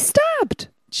 Was she stabbed?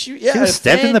 She was a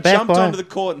stabbed in fan the back jumped by- onto the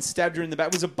court and stabbed her in the back.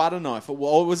 It was a butter knife.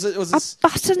 Or was it? It was A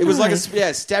butter It was like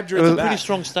knife? stabbed her It in the was back. Pretty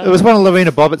strong It statement. was one of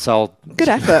Lorena Bobbitt's old. Good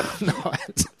effort.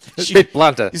 It's a bit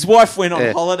blunter. His wife went on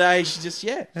Yeah. holiday. She just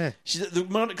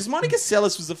because Monica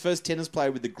Seles was the first tennis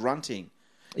player with the grunting.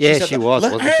 Yeah, said she that, was,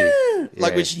 wasn't she?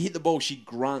 Like Yeah. when she hit the ball, she'd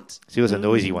grunt. She was a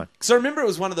noisy one. So I remember it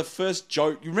was one of the first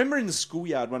joke. You remember in the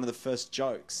schoolyard one of the first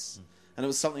jokes, and it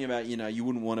was something about you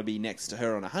wouldn't want to be next to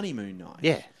her on a honeymoon night.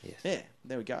 Yeah. Yes. yeah.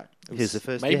 There we go. It Here's the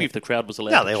first. Maybe yeah. if the crowd was No,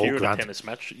 allowed they to all cheer at a grunt. tennis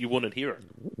match, you wouldn't hear it.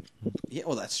 yeah,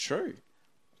 well that's true.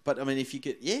 But I mean, if you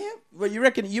could, well, you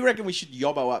reckon we should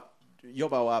yobbo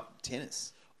up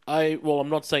tennis I'm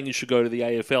not saying you should go to the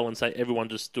AFL and say everyone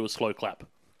just do a slow clap.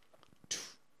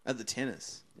 at the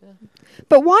tennis?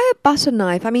 But why a butter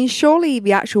knife? I mean, surely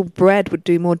the actual bread would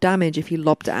do more damage if you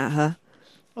lobbed it at her.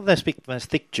 Well, those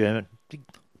thick German,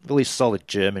 really solid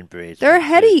German bread. They're a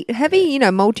heavy,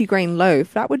 multi-grain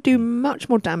loaf. That would do much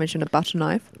more damage than a butter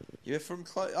knife. Yeah, from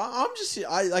close. I'm just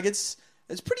like it's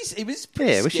pretty. It was Yeah,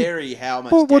 pretty we should- scary how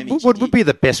much What damage. would be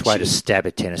the best way She- to stab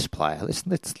a tennis player?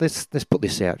 Let's put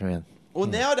this out around. Well,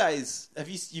 nowadays,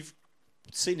 you've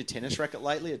seen a tennis racket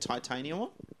lately, a titanium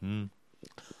one?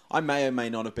 I may or may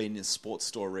not have been in a sports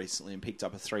store recently and picked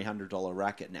up a $300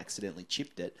 racket and accidentally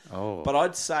chipped it. Oh. But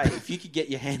I'd say if you could get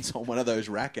your hands on one of those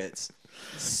rackets,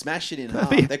 smash it in half.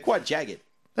 be- They're quite jagged.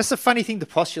 That's a funny thing to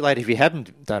postulate if you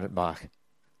haven't done it, Mark.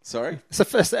 Sorry?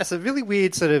 That's a really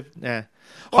weird sort of Well,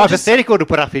 hypothetical to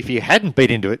put up if you hadn't been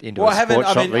into a Well, I haven't. sports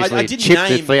I shop mean, recently. I didn't chipped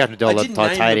name the $300 I didn't name the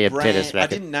titanium brand- tennis I racket.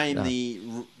 didn't name No.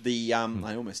 the.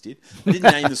 I almost did. I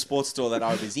didn't name the sports store that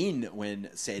I was in when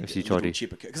said Yes, you tried to.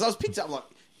 chip because I was picked up like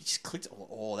you just clicked.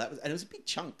 Oh, that was and it was a big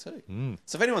chunk too.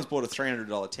 So if anyone's bought a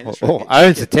 $300 tennis Or racket,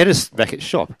 owns a tennis racket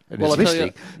shop and Well, is I tell you,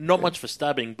 listening. not much for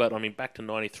stabbing, but I mean, back to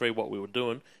 '93, what we were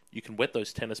doing, you can wet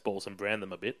those tennis balls and brand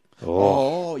them a bit.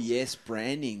 oh yes,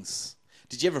 brandings.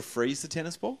 Did you ever freeze the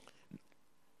tennis ball?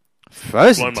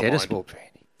 Frozen blown my tennis mind. ball branding.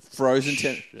 Frozen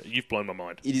tennis. You've blown my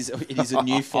mind. It is a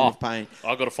new form of pain.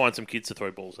 I've got to find some kids to throw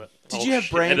balls at. Did you have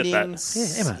edit that.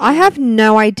 brandings? Yeah, Emma. I have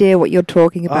no idea what you're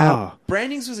talking about. Oh,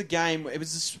 Brandings was a game. It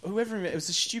was it was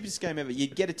the stupidest game ever.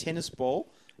 You'd get a tennis ball.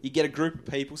 You get a group of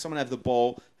people. Someone have the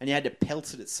ball, and you had to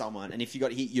pelt it at someone. And if you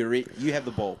got hit, you're it. You have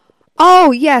the ball.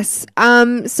 Oh yes.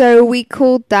 So we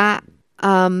called that.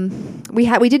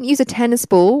 We didn't use a tennis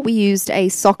ball. We used a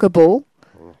soccer ball,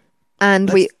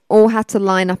 and we all had to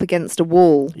line up against a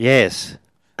wall. yes.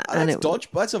 That's dodge.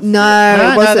 That's a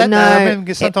No, it wasn't. No, I remember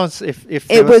because sometimes if it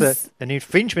there was, was- an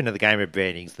infringement of the game of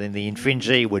brandings, then the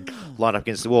infringee would line up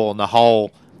against the wall, and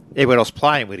everyone else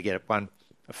playing would get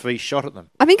a a free shot at them.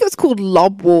 I think it was called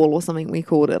lob wall or something. We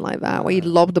called it like that, where you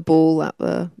lobbed the ball at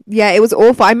the. Yeah, it was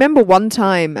awful. I remember one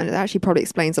time, and it actually probably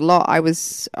explains a lot. I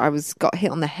was got hit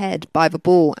on the head by the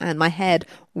ball, and my head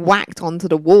whacked onto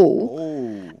the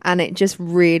wall, and it just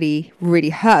really, really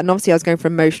hurt. And obviously, I was going for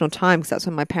emotional time because that's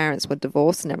when my parents were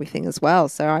divorced and everything as well.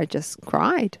 So I just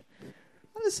cried.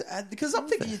 Because I'm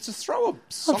thinking you just throw a I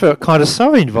soccer felt kind of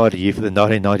sorry invited you for the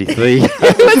 1993.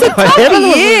 It was a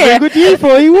tough year. a good year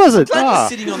for you, was it? Glad Ah. you're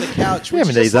sitting on the couch. Yeah, Would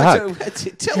we you just need like that. to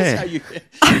tell us how you...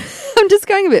 I'm just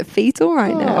going a bit fetal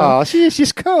right now. Oh,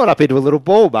 she's curled up into a little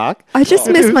ball, Mark. I just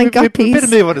miss my We better guppies.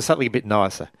 move on to something a bit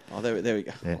nicer. Oh, there we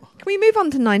go. Yeah. Can we move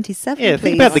on to 97, Yeah, please?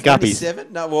 think about the guppies.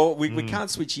 97? No, well, we can't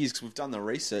switch years because we've done the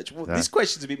research. Well, No. This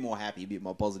question's a bit more happy, a bit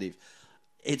more positive.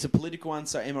 It's a political one,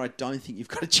 so Emma, I don't think you've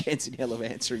got a chance in hell of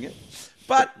answering it.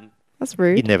 But That's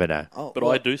rude. You never know. But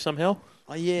I do somehow.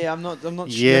 Oh, yeah, I'm not. Yeah, you're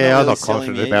I'm really not selling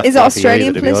confident me. about Is it Fluffy Australian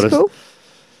either, to be honest. political?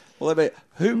 Well,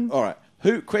 who? All right.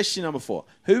 Who? Question number 4.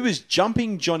 Who was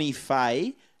jumping Johnny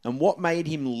Fay, and what made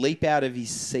him leap out of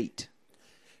his seat?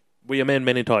 We are men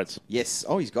in tights. Yes.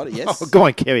 Oh, he's got it. Yes. Oh, go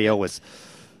on, Kerry Elwes.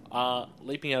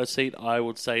 Leaping out of seat, I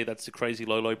would say that's the crazy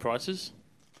low prices.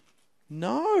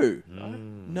 No. No,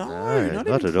 not not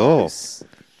even at all. close.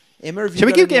 Emma, have you Shall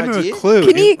we got give any Emma idea? a clue?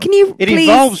 Can you It please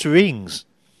involves rings.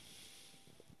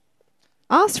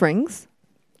 arse rings?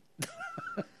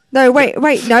 No, wait,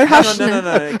 no, hush,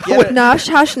 No. Get it. no,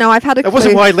 hush, no. I've had a It clue.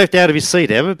 wasn't why he left out of his seat,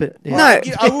 Emma, but... Yeah. No.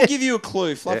 I will give you a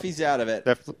clue. Fluffy's out of it.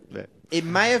 Yeah. It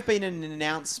may have been an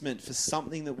announcement for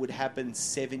something that would happen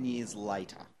 7 years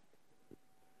later.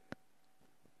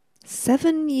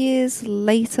 7 years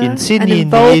later, In and Sydney in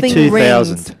the year involving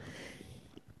 2000. rings.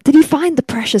 Did he find the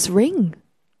precious ring?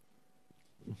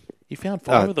 You found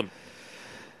 5 of them.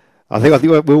 I think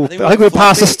we'll Fluffy-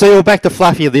 pass the steel back to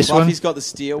Fluffy of this Fluffy's got the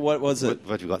steal. What was it? one.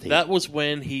 What have you got here? That was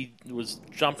when he was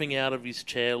jumping out of his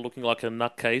chair looking like a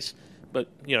nutcase. But,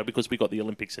 because we got the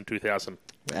Olympics in 2000.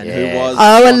 And Yeah. who was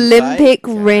Oh, John Olympic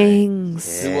Fay?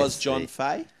 rings. Who was John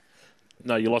Fay?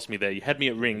 No, you lost me there. You had me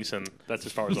at rings, and that's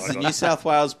as far as I The got. New South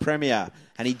Wales Premier.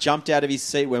 And he jumped out of his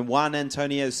seat when Juan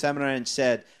Antonio Samaranch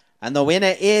said, and the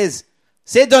winner is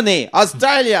Sydney,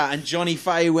 Australia. And Johnny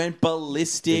Fay went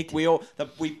ballistic. We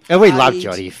love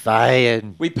Johnny Fay,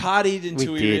 and We partied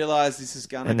until we did. realised this is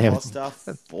going And to then- cost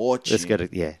a fortune. let's get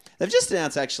it. Yeah, They've just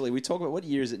announced, actually, we talk about, what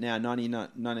year is it now?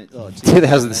 2017.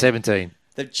 2017.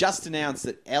 They've just announced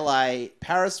that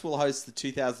Paris will host the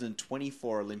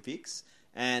 2024 Olympics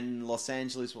and Los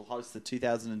Angeles will host the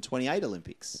 2028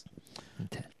 Olympics.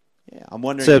 Yeah, I'm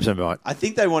wondering. Serves them right. I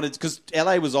think they wanted, because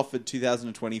LA was offered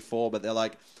 2024, but they're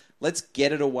like, let's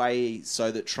get it away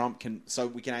so that so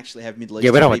we can actually have Middle Eastern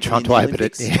Yeah, we don't want people Trump in the to open it.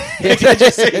 Olympics. Yeah. Can you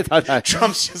just see I know.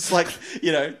 Trump's just like,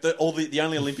 the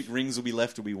only Olympic rings will be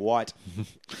left will be white.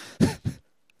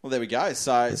 Well, there we go.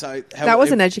 So That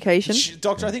was an education.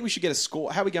 Doctor, I think we should get a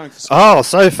score. How are we going for score? Oh,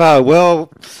 so far,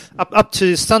 well, up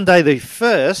to Sunday the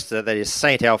 1st, that is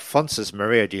St. Alphonsus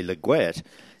Maria de Liguert,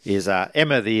 is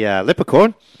Emma the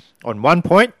Leprechaun on 1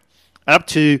 point. Up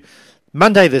to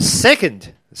Monday the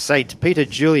 2nd, St. Peter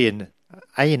Julian,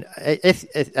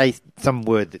 some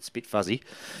word that's a bit fuzzy,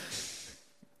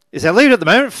 is our lead at the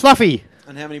moment. Fluffy,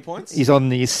 And how many points? he's on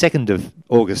the 2nd of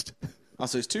August. Oh,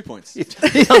 so it's 2 points.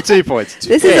 He's on 2 points.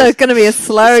 This is going to be a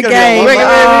slow It's gonna be a game. long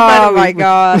Oh my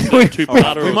god!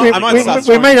 Two-parter. I might start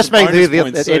We may throwing just make bonus the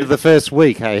points at the end of the first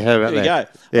week. Hey, how about There you go.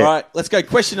 that? Yeah. All right, let's go.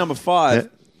 Question number 5. Yeah.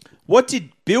 What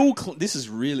did Bill... this is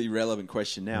really relevant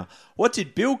question now. What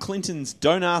did Bill Clinton's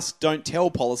don't ask, don't tell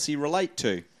policy relate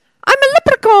to? I'm a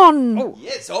leprechaun.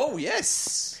 Oh,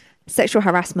 yes. Sexual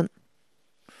harassment.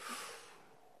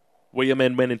 We are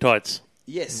men in tights.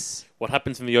 Yes. What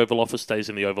happens in the Oval Office stays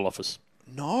in the Oval Office.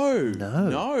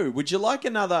 No. Would you like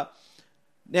another...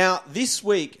 Now, this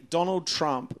week, Donald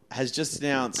Trump has just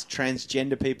announced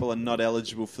transgender people are not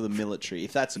eligible for the military,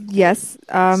 if that's a clue. Yes.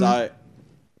 So,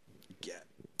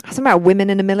 Something about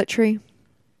women in the military.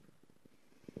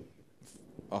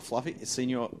 Fluffy,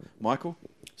 Senior Michael?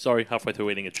 Sorry, halfway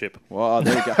through eating a chip. Well,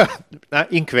 there we go. No,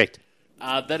 incorrect.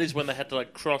 That is when they had to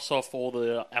cross off all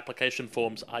the application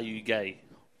forms. Are you gay?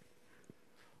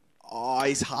 Oh,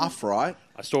 he's half right.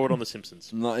 I saw it on The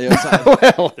Simpsons. No, yeah, so,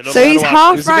 They're not So allowed he's to ask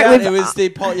half it was right about, with. it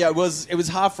was the it was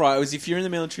half right. It was if you're in the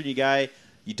military and you're gay,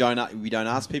 we don't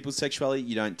ask people's sexuality,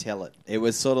 you don't tell it. It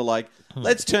was sort of like,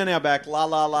 let's turn our back, la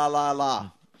la la la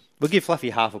la. We'll give Fluffy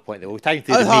half a point there. We'll take him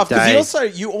through Oh, the half, because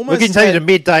midday. you We almost can take you to had,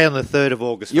 midday on the 3rd of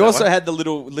August. you for that also one. had the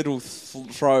little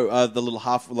throw, the little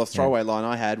half throwaway line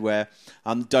I had where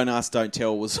don't ask, don't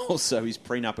tell was also his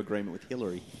prenup agreement with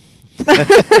Hillary.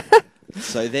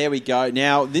 So there we go.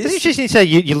 Now It's this interesting to say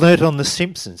you learnt on The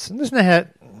Simpsons. And isn't that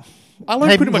how... I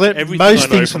learned pretty much everything most I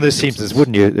know things from The Simpsons,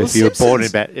 wouldn't you? Well, If you were born in Simpsons-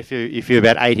 about if you're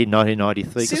about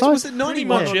 1993. Was it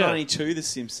 91 much, or yeah. 92, The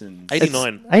Simpsons?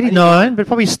 89. 89, but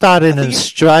probably started in think it-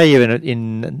 Australia in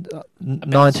 6 to 8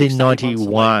 months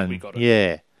 1991. we got it.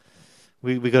 Yeah,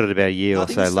 we got it about a year I or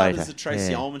think so it started later. as the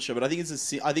Tracy Yeah. Ullman show, but I think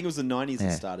I think it was the 90s Yeah.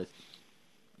 it started.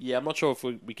 Yeah, I'm not sure if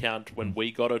we count when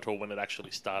we got it or when it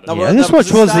actually started. Yeah, well, this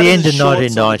because was it the started end as of shorts on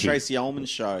 1990. The Tracy Ullman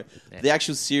show. The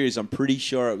actual series, I'm pretty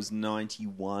sure it was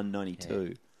 91,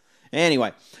 92.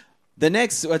 Anyway, the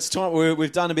next, it's time.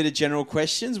 We've done a bit of general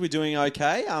questions. We're doing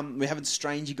okay. We haven't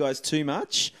strained you guys too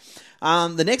much.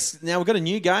 The next, now we've got a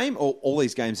new game. All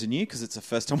these games are new because it's the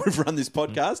first time we've run this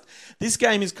podcast. This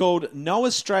game is called No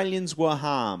Australians Were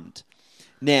Harmed.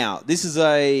 Now, this is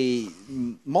a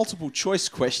multiple choice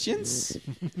questions.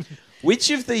 Which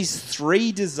of these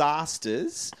three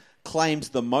disasters claimed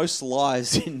the most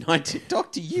lives in 19...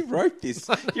 Doctor, you wrote this.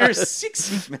 You're a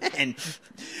 60 man.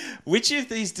 Which of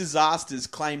these disasters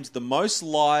claimed the most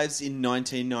lives in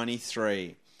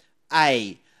 1993?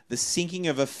 A, the sinking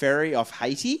of a ferry off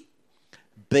Haiti.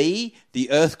 B, the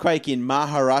earthquake in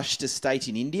Maharashtra state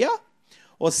in India.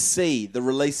 Or C, the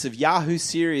release of Yahoo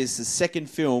Serious' second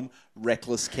film,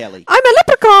 Reckless Kelly. I'm a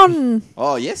leprechaun.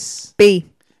 Oh, yes. B.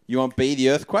 You want B, the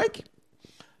earthquake?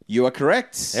 You are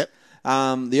correct. Yep.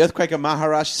 The earthquake of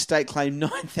Maharashtra state claimed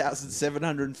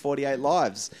 9,748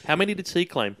 lives. How many did C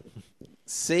claim?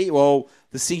 C, well,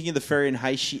 the sinking of the ferry in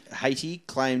Haiti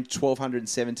claimed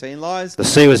 1,217 lives. The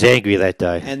sea was angry that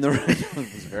day. And the it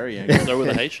was very angry. So were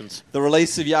the Haitians. The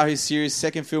release of Yahoo Serious'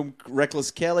 second film,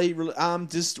 Reckless Kelly,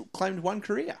 just claimed one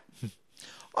career.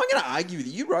 I'm going to argue with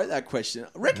you. You wrote that question.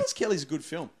 Reckless Kelly's a good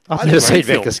film. I've I never think-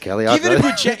 seen Reckless Kelly. Give it a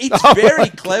good chance. It's very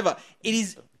clever. It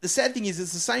is. The sad thing is,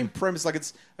 it's the same premise. Like,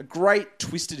 it's a great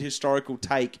twisted historical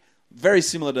take, very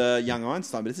similar to Young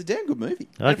Einstein, but it's a damn good movie.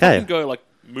 If I Okay. can go like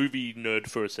movie nerd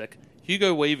for a sec.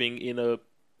 Hugo Weaving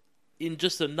in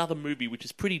just another movie which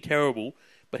is pretty terrible,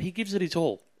 but he gives it his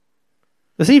all.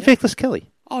 Was he Reckless Kelly?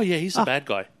 Oh yeah, he's the bad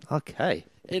guy. Okay.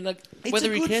 And like It's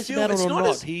whether a he good cares film. about it It's or not not,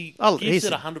 as- he Oh, gives he's-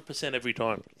 it 100% every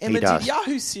time. Emma, did does.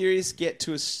 Yahoo Serious get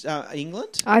to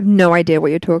England? I have no idea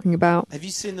what you're talking about. Have you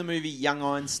seen the movie Young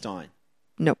Einstein?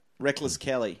 No. Reckless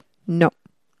Kelly. No.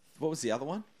 What was the other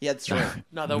one? He had three.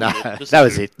 No, that No, was it. Just that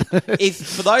was it. If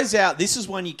for those out, this is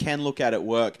one you can look at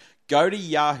work. Go to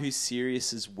Yahoo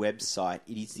Serious's website.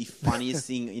 It is the funniest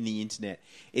thing in the internet.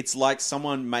 It's like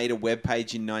someone made a web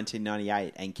page in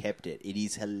 1998 and kept it. It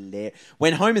is hilarious.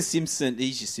 When Homer Simpson,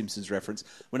 here's your Simpsons reference.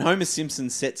 When Homer Simpson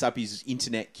sets up his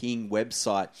Internet King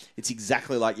website, it's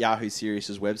exactly like Yahoo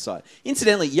Serious's website.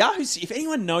 Incidentally, Yahoo, if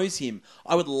anyone knows him,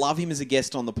 I would love him as a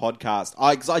guest on the podcast.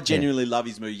 Because I genuinely love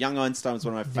his movie. Young Einstein was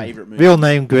one of my favourite movies. Real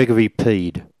name Gregory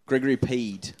Peed. Gregory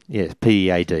Peed. Yes,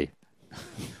 P-E-A-D.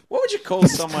 What would you call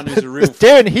someone who's a real...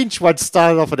 Darren Hinch once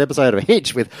started off an episode of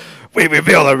Hinch with, "We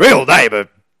reveal the real name of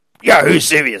Yahoo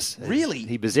Serious." Really?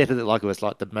 He presented it like it was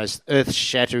like the most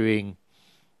earth-shattering,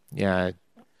 What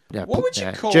would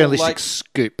you call, journalistic like-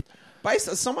 scoop. Based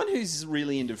on someone who's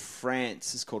really into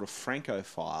France is called a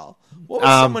Francophile. What was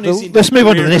someone who's into let's move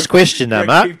on to the career next of question now,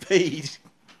 Mark. Gregory Peed?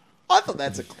 I thought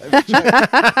that's a clever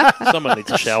joke. someone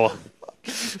needs a shower.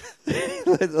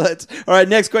 All right,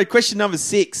 next question number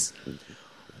 6.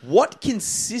 What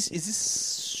consists... Is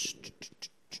this...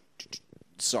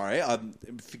 Sorry,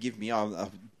 forgive me, I'm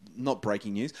not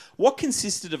breaking news. What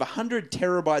consisted of 100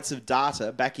 terabytes of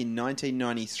data back in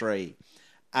 1993?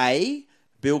 A,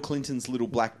 Bill Clinton's Little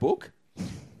Black Book.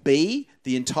 B,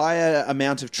 the entire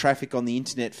amount of traffic on the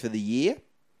internet for the year.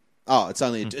 Oh, it's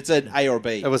an A or a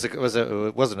B. It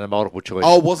wasn't a multiple choice.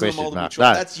 Oh, it wasn't a question, multiple Mark. choice.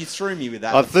 No. That's you threw me with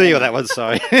that. I threw you on that one.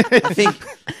 Sorry. I think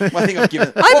I've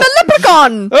given. I'm a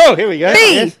leprechaun. Oh, here we go. B.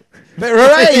 Yes. But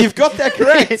hooray, you've got that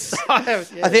correct. I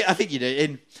have, yeah. I think you do.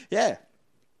 And yeah.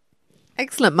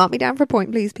 Excellent. Mark me down for a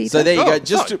point, please, Peter. So there you Oh, go.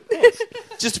 Just to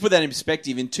put that in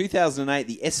perspective, in 2008,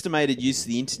 the estimated use of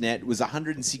the internet was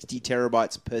 160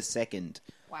 terabytes per second.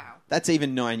 Wow. That's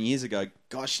even 9 years ago.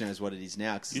 Gosh knows what it is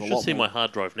now. 'Cause You it's a should lot see more. my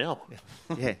hard drive now.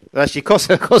 Yeah. Well, actually, course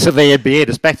of the NBN,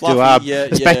 it's back Fluffy, to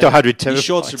it's back to 100 Your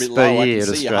shorts are a bit terabytes low. per I year can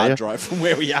in see your hard Australia. drive from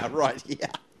where we are right here.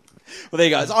 Well, there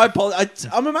you go. I apologize.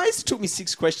 I'm amazed it took me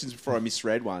 6 questions before I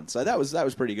misread one. So that was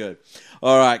pretty good.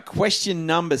 All right, question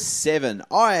number 7.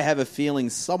 I have a feeling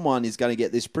someone is going to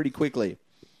get this pretty quickly.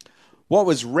 What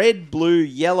was red, blue,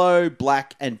 yellow,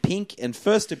 black, and pink, and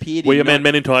first appeared We in... are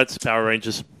Men in Tights, Power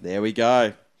Rangers. There we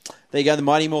go. There you go, the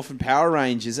Mighty Morphin Power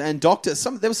Rangers. And Doctor,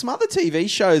 there were some other TV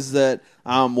shows that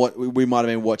what we might have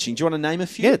been watching. Do you want to name a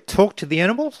few? Yeah, talk to the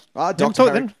animals. Dr.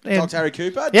 Harry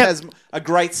Cooper, Yep. a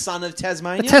great son of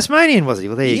Tasmania. A Tasmanian was he?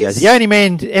 Well, there you go. Yes. The only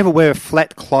man to ever wear a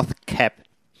flat cloth cap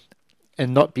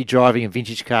and not be driving a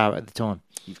vintage car at the time.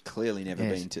 You've clearly never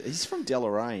Yes. been to. He's from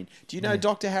Deloraine. Do you know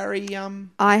Dr. Harry?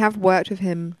 I have worked with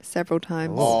him several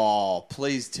times. Oh,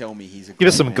 please tell me he's a. Give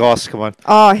us great some man. goss, come on.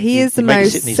 Oh, he is the You make you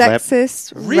most sit in his lap.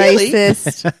 sexist, Really?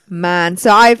 racist man. So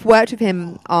I've worked with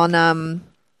him on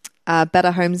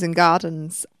Better Homes and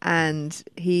Gardens, and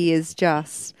he's a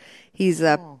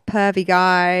pervy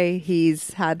guy.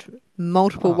 He's had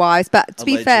multiple wives, but to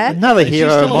be Allegedly. fair, Another Is she hero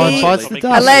still of mine alive? bites I the mean,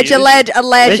 dust.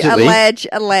 alleged.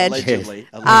 Allegedly.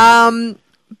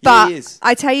 But he is.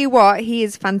 I tell you what, he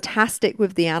is fantastic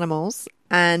with the animals,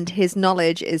 and his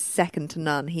knowledge is second to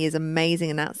none. He is amazing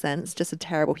in that sense. Just a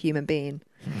terrible human being,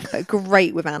 but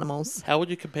great with animals. How would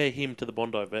you compare him to the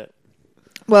Bondi vet?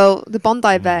 Well, the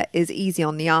Bondi vet is easy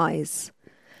on the eyes.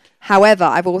 However,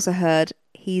 I've also heard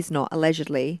he's not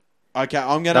allegedly. Okay, I'm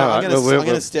All right, gonna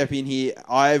well, step in here.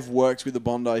 I've worked with the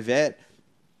Bondi vet.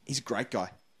 He's a great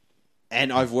guy,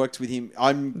 and I've worked with him.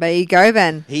 There you go.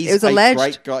 Then He's it was a alleged.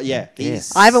 great guy. Yeah,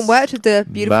 he's. I haven't worked with the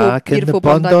beautiful, Mark and beautiful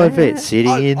the Bondi vet vet.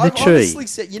 sitting in the I've tree. honestly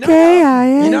said, you know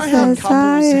how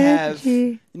couples have.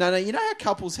 K-I-S-S-I-N-G. No, you know how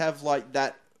couples have like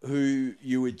that who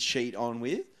you would cheat on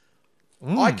with.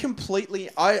 I completely.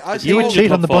 I You would told-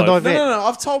 cheat on the top Bondi five. vet. No.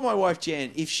 I've told my wife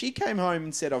Jan, if she came home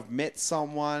and said, "I've met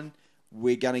someone,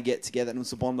 we're going to get together," and it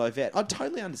was a Bondi vet, I'd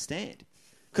totally understand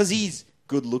because he's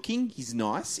good looking, he's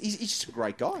nice, he's just a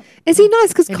great guy. Is he nice?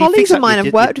 Because And he colleagues fixed of up mine your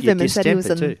have di- worked with your him and said he was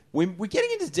distemper an. too. We're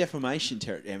getting into defamation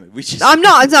territory, Emma, which is. I'm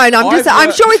not. No, I'm I've just. I'm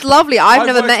worked- sure he's lovely. I've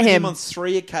never worked met with him. on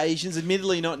 3 occasions,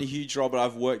 admittedly not in a huge role, but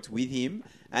I've worked with him,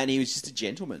 and he was just a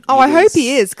gentleman. Oh, I hope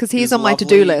he is because he's was on my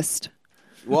to-do lovely. list.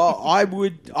 Well, I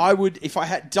would if I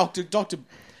had Dr.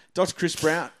 Chris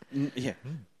Brown. Yeah,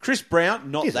 Chris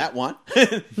Brown, not that one.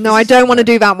 No, I don't want to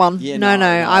do that one. Yeah, no, no,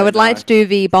 I would like no. to do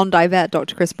the Bondi vet,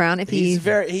 Dr. Chris Brown. If he's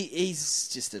he. he's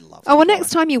just a lovely. Oh, well, guy.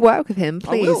 next time you work with him,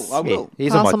 please. I will.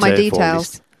 He's Pass on on my my turn for details.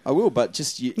 list. I will, but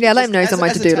just you. Yeah, let just him know he's as- on my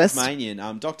as a to-do list.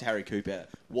 Tasmanian, Dr. Harry Cooper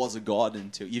was a god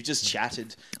until you've just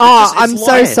chatted. Oh, It's I'm just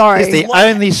so like- sorry. He's the Like-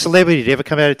 only celebrity to ever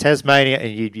come out of Tasmania,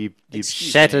 and you've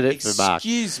Excuse shattered me, it for Mark.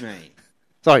 Excuse me.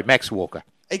 Sorry, Max Walker.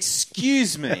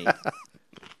 Excuse me.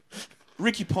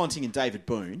 Ricky Ponting and David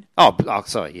Boone.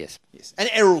 Sorry, yes. Yes. And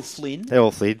Errol Flynn. They're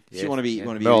all thin. If you want to be,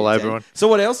 Merle Oberon. So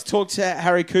what else? Talk to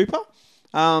Harry Cooper.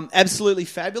 Absolutely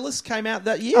Fabulous came out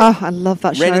that year. Oh, I love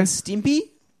that Ren show. and Stimpy,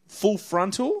 Full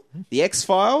Frontal, The X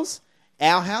Files,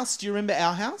 Our House. Do you remember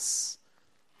Our House?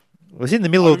 It was in the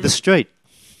middle of the street.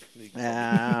 Our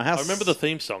House. I remember the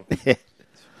theme song.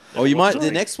 Oh, you might. Sorry.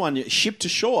 The next one, Ship to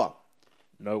Shore.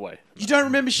 No way. You don't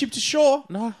remember Ship to Shore?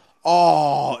 No.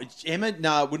 Oh, Emma,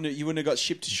 no, you wouldn't have got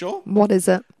Ship to Shore. What is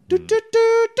it?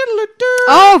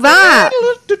 Oh, that!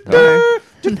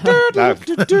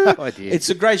 No idea. It's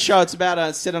a great show. It's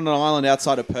about set on an island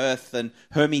outside of Perth, and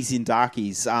Hermes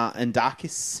Indarkis.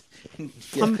 Indarkis. Yeah.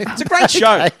 It's a great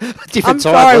show. Different I'm time,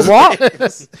 sorry, wasn't it?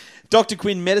 what? Dr.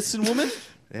 Quinn, Medicine Woman.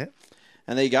 Yeah.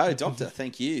 And there you go, Doctor.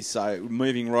 Thank you. So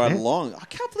moving right along. I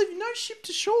can't believe you know Ship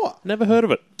to Shore. Never heard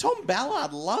of it. Tom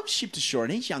Ballard loves Ship to Shore,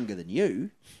 and he's younger than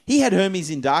you. He had Hermes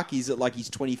Indarkis at like his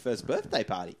 21st birthday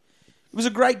party. It was a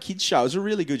great kids show. It was a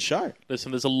really good show.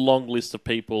 Listen, there's a long list of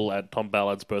people at Tom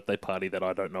Ballard's birthday party that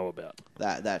I don't know about.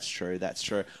 That's true. That's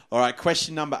true. All right,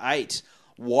 question number 8.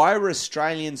 Why were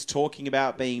Australians talking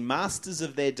about being masters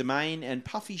of their domain and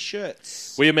puffy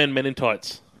shirts? We are men in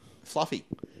tights. Fluffy.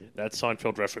 That's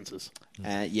Seinfeld references.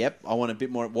 Yep. I want a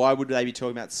bit more. Why would they be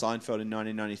talking about Seinfeld in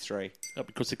 1993?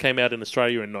 Because it came out in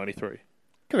Australia in 93.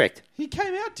 Correct. He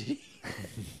came out, did he?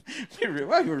 we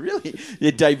were really...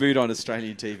 Yeah, debuted on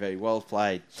Australian TV. Well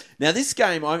played. Now, this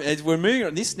game, as we're moving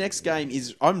on, this next game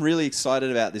is... I'm really excited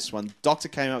about this one. Doctor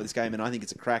came up with this game, and I think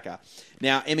it's a cracker.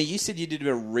 Now, Emma, you said you did a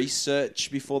bit of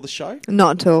research before the show.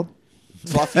 Not at all.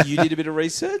 Fluffy, you did a bit of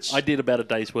research? I did about a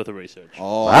day's worth of research.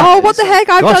 Oh, what the heck?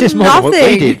 I've Gosh, done it's more than what we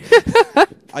nothing. did.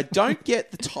 I don't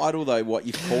get the title, though, what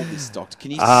you've called this, Doctor.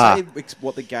 Can you Ah. say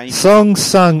what the game is? Song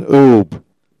sung oob.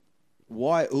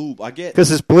 Why? Ooh, I get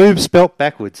Because it's blue spelt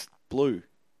backwards. blue.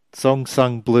 Song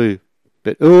sung blue.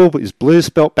 But oob is blue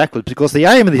spelt backwards. Because the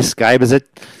aim of this game is that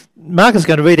Mark is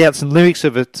going to read out some lyrics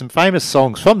of some famous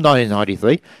songs from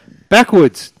 1993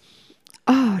 backwards.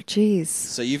 Oh, jeez.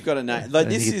 So you've got a name. Like,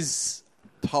 this is...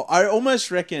 I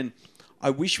almost reckon... I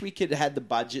wish we could have had the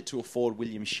budget to afford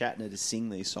William Shatner to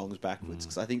sing these songs backwards,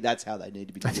 because I think that's how they need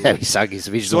to be That's delivered. how he sung his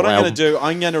So original what I'm going album. to do,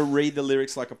 I'm going to read the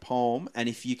lyrics like a poem, and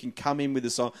if you can come in with a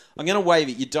song, I'm going to waive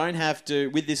it. You don't have to,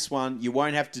 with this one, you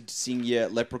won't have to sing your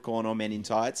Leprechaun or Men in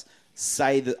Tights.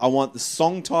 Say that I want the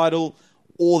song title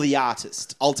or the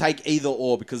artist. I'll take either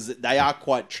or, because they are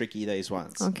quite tricky, these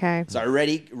ones. Okay. So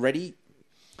ready?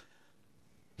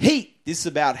 Heat. This is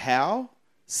about how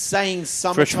Saying Fresh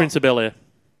summertime. Prince of Bel-Air.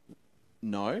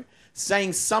 No.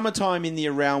 Saying summertime in the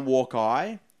around walk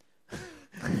I.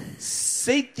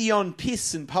 Seek thee on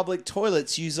piss and public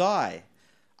toilets use I.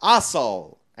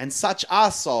 Arsehole. And such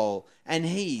arsehole. And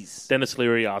he's. Dennis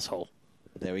Leary, asshole.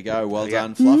 There we go. Well There you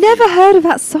done, Fluffy. Never heard of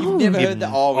that song. Never heard that.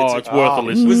 Oh, it's worth a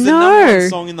listen. It was the No. number one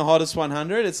song in the hottest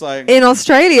 100. It's like. In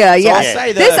Australia, yeah. I'll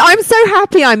say that- This, I'm so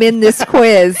happy I'm in this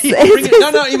quiz. Bring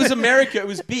it- no, it was America. It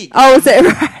was big. Oh, is it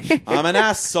right? I'm an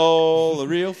asshole, a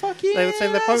real fucking. They would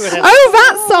say they probably would have. Oh,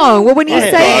 that song. Well, when you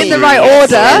Yeah. say it in the Yeah. right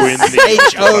So order. in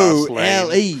the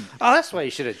H-O-L-E. Oh, that's what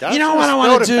you should have done. You know Should what have I wanna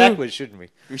spelled it do? backwards, shouldn't we?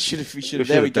 We should have. We There we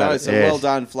should've done go. it, So yes. well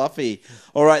done, Fluffy.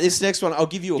 All right, this next one, I'll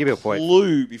give you Give me a a point.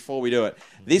 clue before we do it.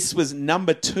 This was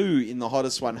number 2 in the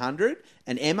hottest 100.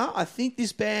 And Emma, I think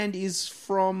this band is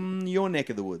from your neck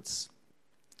of the woods.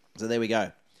 So there we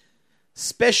go.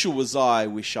 Special was I,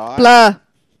 wish I. Blur.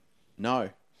 No.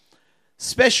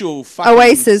 Special fucking.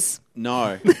 Oasis.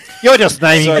 No. You're just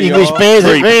naming So English you're- bears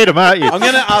at random, aren't you? I'm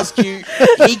going to ask you.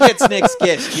 He gets next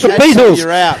guest. You The had to, Beatles.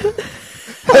 You're out.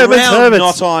 Herman's Around Hermits.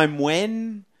 not I'm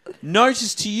when.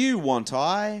 Notice to you want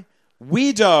I.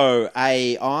 Weirdo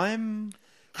I'm.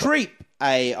 Creep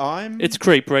I'm. It's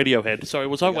Creep, Radiohead. Sorry,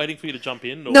 was I waiting for you to jump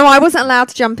in? Or? No, I wasn't allowed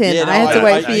to jump in. Yeah, no, I had to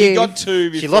wait for You you. got 2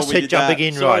 before She lost we her did jumping that.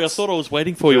 in Sorry, rights. I thought I was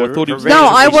waiting for you. I thought he was... No,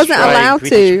 I Relatively wasn't strange allowed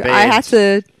British to. I had bands.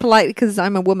 to politely because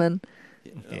I'm a woman.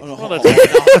 Oh, Well, that's-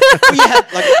 well, you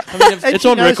had, like, I mean, if- It's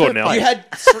on knows record her now. place. you had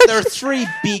there are 3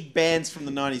 big bands from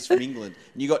the 90s from England,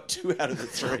 and you got 2 out of the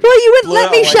 3. Well, you wouldn't Blur,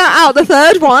 let me Oasis. shout out the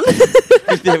third one.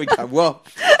 There we go. Well,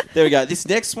 there we go. This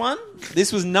next one,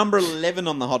 this was number 11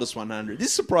 on the hottest 100.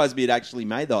 This surprised me it actually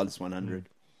made the hottest 100.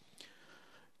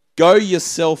 Go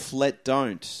yourself, let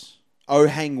don't. Oh,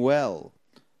 hang well.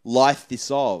 Life this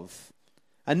of.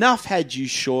 Enough had you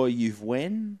sure you've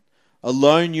when.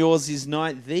 Alone yours is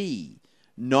night thee.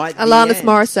 Night the Alanis end.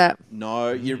 Morissette.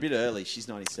 No, you're a bit early. She's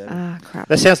 97. Ah, crap.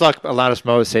 That sounds like Alanis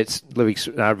Morissette's lyrics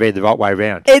read the right way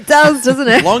round. It does, doesn't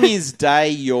it? Long is day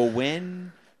your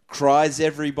when. Cries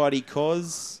everybody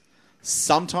cause.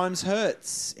 Sometimes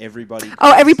hurts everybody.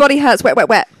 Oh, everybody hurts. Wet, wet,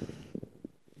 wet.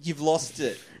 You've lost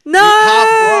it. No. Half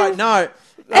right. No.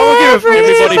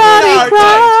 Everybody No, cries.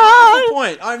 no,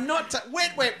 point. I'm not.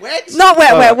 Wet, wet, wet. Not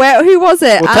wet, Oh. wet, wet. Who was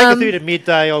it? We'll take it through to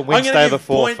midday on I'm gonna Wednesday give the 4th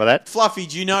point. for that. Fluffy,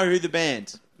 do you know who the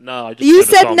band? No, I just You heard a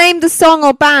said song. name the song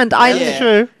or band. Yeah.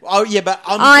 True. Oh yeah, but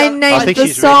I named I think the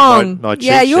she's reading song. my cheat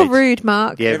Yeah, you're sheet. rude,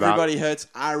 Mark. Yeah, Mark. Everybody hurts.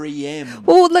 REM.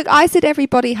 Well, look, I said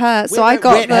everybody hurts, so Wet, I Wet,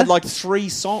 got Wet the. had like 3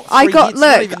 songs. I 3 got hits,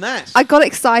 not look. even that. I got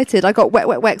excited. I got wet,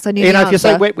 wet, wet because I knew You the know, if you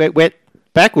say answer. wet, wet, wet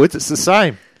backwards, it's the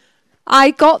same.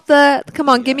 I got the. Come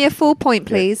on, give me a full point,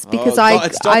 please, because Oh,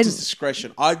 it's I. doctor's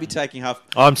discretion. I'd be taking half.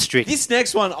 I'm strict. This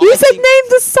next one, You I said think, name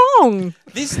the song.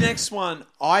 This next one,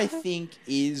 I think,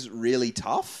 is really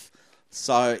tough.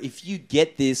 So if you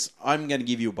get this, I'm going to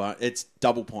give you a bonus. It's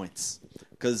double points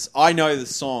because I know the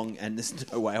song, and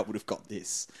there's no way I would have got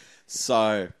this.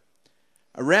 So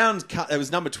it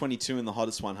was number 22 in the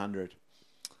hottest 100.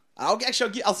 I'll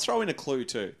throw in a clue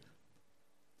too.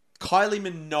 Kylie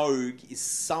Minogue is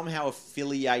somehow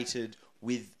affiliated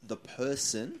with the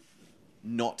person,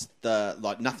 not the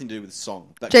nothing to do with the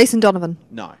song. But Jason Donovan.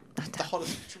 no, the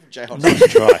hottest Triple J hottest.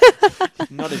 Try.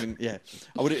 Not even, yeah.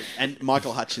 I would, and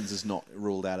Michael Hutchins is not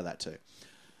ruled out of that too.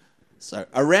 So,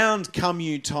 around come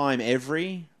you time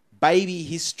every, baby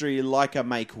history like a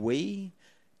make we,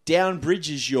 down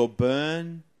bridges your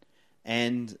burn,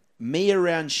 and me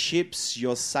around ships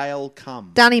your sail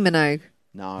come. Danny Minogue.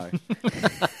 No.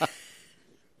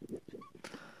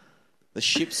 The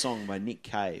Ship Song by Nick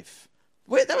Cave.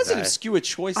 Wait, that was an obscure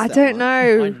choice. I that don't one. I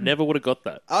know. never would have got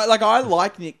that. I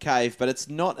like Nick Cave, but it's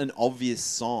not an obvious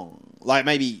song. Like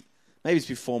maybe it's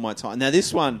before my time. Now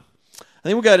this one, I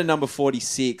think we'll go to number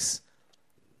 46.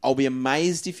 I'll be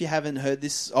amazed if you haven't heard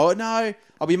this. Oh no,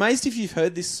 I'll be amazed if you've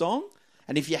heard this song.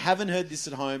 And if you haven't heard this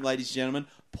at home, ladies and gentlemen,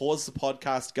 pause the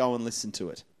podcast, go and listen to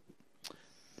it.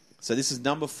 So this is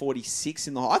number 46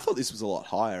 in the. I thought this was a lot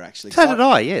higher actually. So did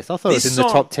I, yes. I thought it was This in the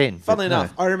song, top 10. Funnily but no.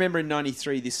 enough, I remember in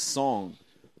 '93 this song.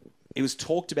 It was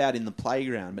talked about in the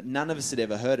playground, but none of us had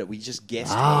ever heard it. We just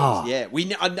guessed. Ah. What it was.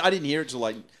 Yeah, I didn't hear it till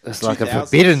like. It's like a 2000s.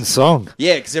 forbidden song.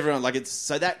 Yeah, because everyone like it's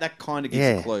so that kind of gives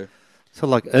Yeah. a clue. So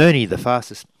like Ernie, the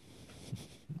fastest.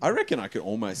 I reckon I could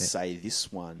almost say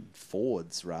this one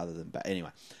forwards rather than back. Anyway,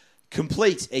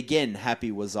 complete again.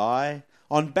 Happy was I.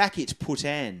 On back it put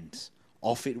and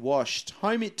off it washed.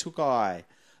 Home it took I.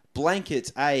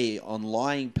 Blanket A on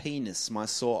lying penis my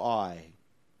sore eye.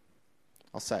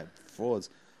 I'll say it forwards.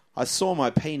 I saw my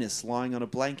penis lying on a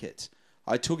blanket.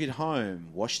 I took it home,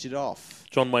 washed it off.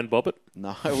 John Wayne Bobbitt.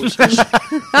 No, it was probably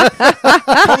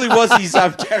was his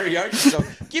karaoke song.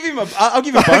 I'll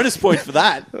give him a bonus point for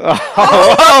that. What the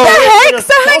heck?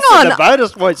 So hang on. The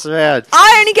bonus points around.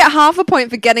 I only get half a point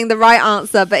for getting the right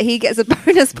answer, but he gets a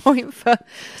bonus point for.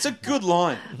 It's a good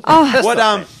line. Oh, What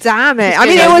damn it! I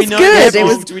mean, do it we was know good. the It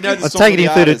song? was. Do we know the I'll song take of it the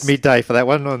included artist? midday for that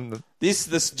one. On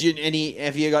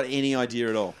Have you got any idea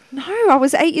at all? No, I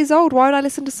was 8 years old. Why would I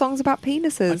listen to songs about I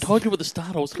penises? told you at the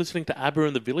start I was listening to ABBA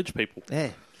and the Village People. yeah.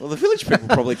 Well, the Village People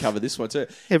probably cover this one too.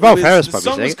 Yeah, Rolf Harris The probably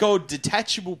song sang was it. called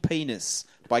 "Detachable Penis"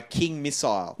 by King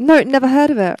Missile. No, never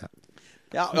heard of it.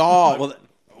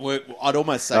 I'd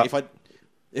almost say Oh. if I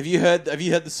have you heard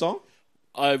the song?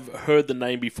 I've heard the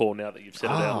name before now that you've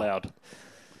said it out loud.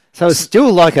 So it's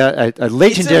still like a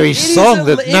legendary song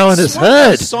that no one has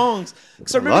heard. Songs.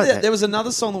 So I remember like that. there was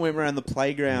another song that went around the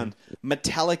playground,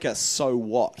 Metallica. So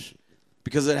what?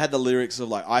 Because it had the lyrics of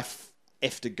like I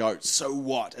effed a goat. So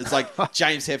what? It's like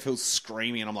James Hetfield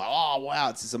screaming, and I'm like, oh wow,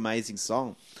 it's this amazing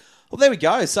song. Well, there we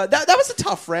go. So that was a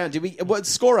tough round. Did we? What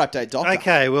score update, Doctor?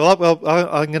 Okay, well,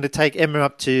 I'm going to take Emma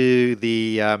up to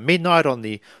the midnight on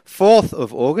the 4th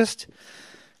of August.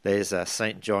 There's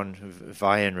St. John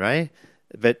Vianney.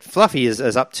 But Fluffy is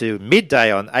up to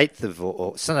midday on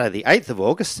Sunday the 8th of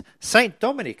August, St.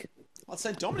 Dominic. I'd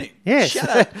say Dominic. Yes. Shout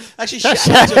out. Actually, Shout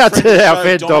shout out out to, to our our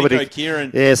friend Dominic.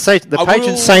 O'Kieran. Yeah, the I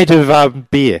patron will- saint of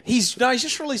beer. He's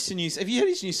just released a new. Have you heard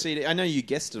his new CD? I know you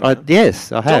guessed it.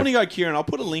 Yes, I have. Dominic O'Kieran. I'll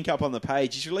put a link up on the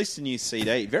page. He's released a new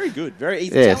CD. Very good.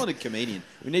 He's a Yes. talented comedian.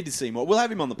 We need to see more. We'll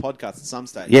have him on the podcast at some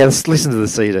stage. Yeah, let's listen to the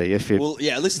CD if you Well,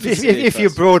 yeah. Listen to the if, CD if you're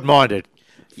first. broad-minded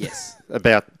Yes.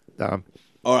 about.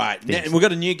 All right. Now, we've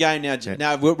got a new game now.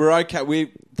 Now we're okay.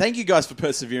 Thank you guys for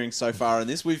persevering so far in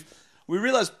this. We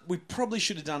realised we probably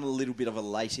should have done a little bit of a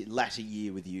latter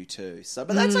year with you too. So,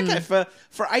 but that's okay.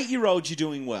 For 8-year-olds, you're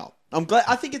doing well. I'm glad.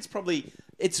 I think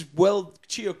it's well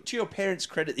to your parents'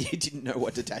 credit that you didn't know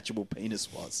what detachable penis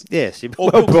was. Yes, you're Or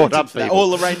well Bill brought Clinton up. for that, People. or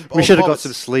Lorraine. We or should have got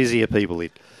Bobbits. some sleazier people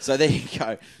in. So there you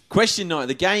go. Question 9.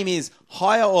 The game is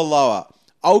higher or lower.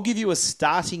 I'll give you a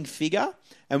starting figure,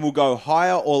 and we'll go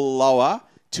higher or lower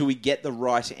till we get the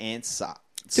right answer.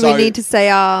 Do we need to say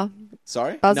our?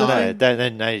 Sorry? buzzer No. then?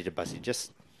 Don't need to buzz it.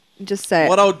 Just Just say it.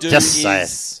 What I'll do Just say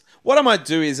is... What I might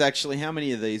do is actually... How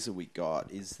many of these have we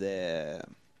got? Is there...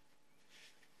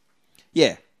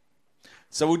 Yeah.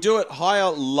 So we'll do it higher,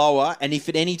 lower, and if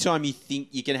at any time you think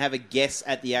you can have a guess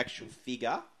at the actual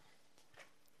figure,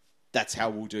 that's how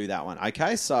we'll do that one.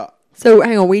 Okay? So So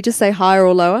hang on, we just say higher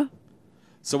or lower?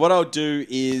 what I'll do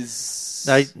is...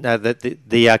 no.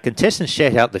 The contestants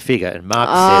shout out the figure, and Mark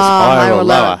says Ah, higher or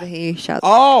lower. He shouts.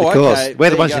 Oh, Because okay.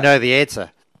 we're the There ones you who go. know the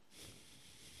answer.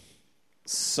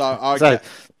 So, okay.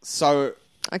 So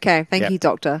Okay, thank Yep. you,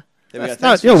 Doctor. there we go. No,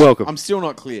 Thanks you're for- welcome. I'm still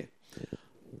not clear.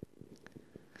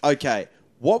 Okay.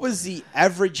 What was the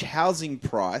average housing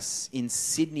price in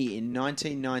Sydney in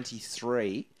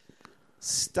 1993,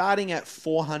 starting at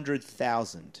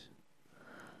 400,000?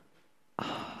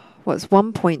 Well, it's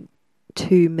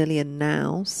 1.2 million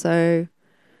now, so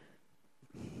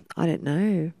I don't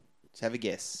know. Let's have a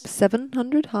guess.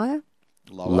 700 higher?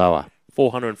 Lower.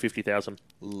 450,000.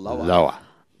 Lower. Lower.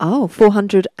 Oh,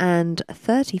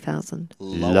 430,000.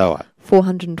 Lower.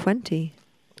 420.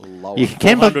 Lower. You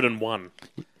can 401.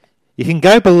 you can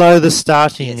go below the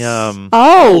starting Yes.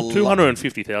 Oh,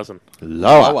 250,000.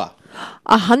 lower. Lower.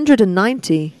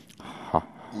 190.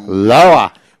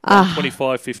 Lower.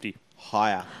 25.50.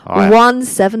 Higher. Higher.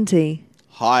 170.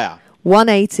 Higher.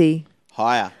 180.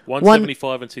 Higher.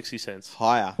 175 and 60 cents.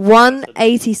 Higher.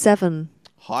 187.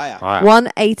 Higher. Higher.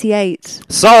 188.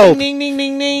 Sold. Ding, ding,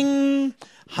 ding, ding.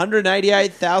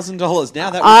 $188,000. Now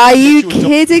that Are would you get a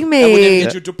kidding That would me?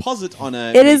 get you a deposit on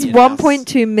a. It is median house.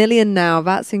 1.2 million now.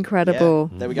 That's incredible.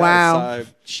 Yeah, there we go. Wow. So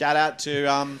shout out to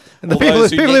And the all people, those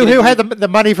people who negatively- had the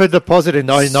money for deposit in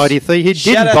 1993, he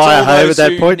Shout didn't out buy to a all home those at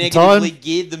that who point in negatively time.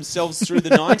 geared themselves through the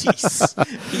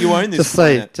 90s. You own this Just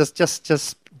say, planet.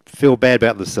 just feel bad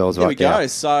about themselves There right we go. now.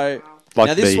 So Like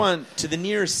now this me. one to the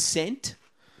nearest cent.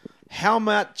 How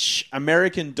much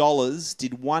American dollars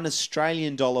did one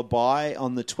Australian dollar buy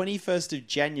on the 21st of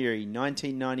January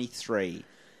 1993?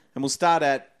 And we'll start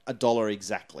at $1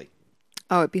 exactly.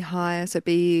 Oh, it'd be higher. So it'd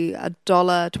be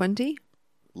 $1.20.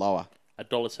 Lower.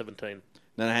 $1.17.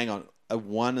 No, hang on.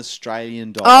 $1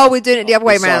 Australian dollar. Oh, we're doing it the other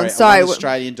way around. Sorry. $1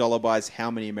 Australian dollar buys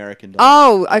how many American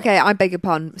dollars? Oh, okay. I beg your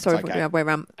pardon. Sorry It's for okay. the other way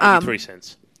around. 83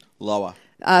 cents. Lower.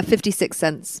 56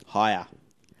 cents. Higher.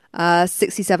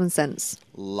 67 cents.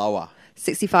 Lower.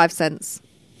 65 cents.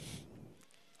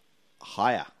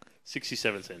 Higher.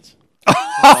 67 cents.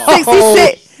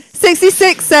 66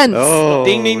 66 cents. Oh,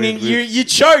 Ding, ding, ding. You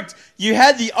choked. You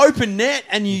had the open net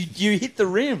and you hit the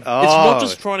rim. Oh. It's not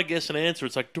just trying to guess an answer.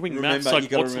 It's like doing maths, Remember, you like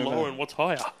gotta what's remember. lower and what's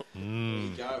higher. There you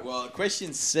go. Well,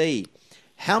 question C.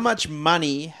 How much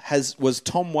money was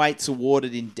Tom Waits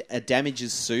awarded in a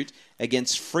damages suit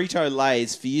against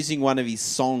Frito-Lay's for using one of his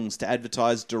songs to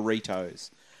advertise Doritos?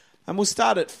 And we'll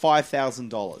start at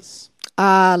 $5,000.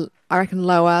 I reckon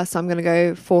lower, so I'm going to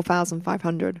go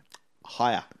 4,500.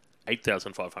 Higher.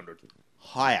 8,500.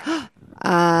 Higher.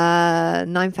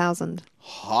 9,000.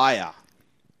 Higher.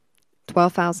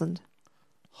 12,000.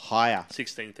 Higher.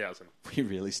 16,000. We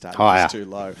really started Higher. this too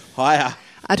low. Higher.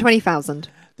 20,000.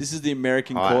 This is the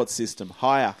American Higher. court system.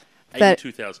 Higher.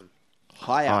 82,000.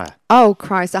 Higher. Higher. Oh,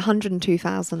 Christ,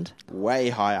 102,000. Way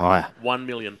higher. Higher. 1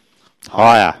 million.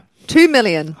 Higher. 2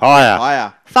 million. Higher.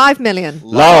 Higher. 5 million.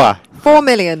 Lower. 4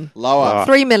 million. Lower.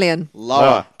 3 million.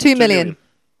 Lower. 2 million.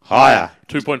 Higher.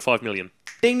 2.5 million.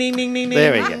 Ding, ding, ding, ding, ding.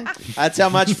 There we go. That's how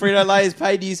much Frito-Lay has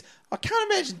paid to use. I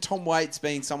can't imagine Tom Waits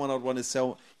being someone I'd want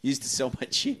to use to sell my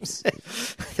chips.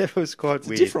 That was quite It's a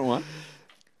weird. different one.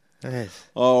 Yes.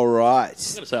 All right.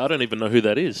 I'm going to say, I don't even know who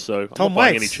that is, so I'm Tom not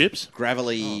buying Waits. any chips.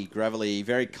 Gravelly,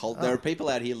 very cold. There are people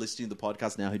out here listening to the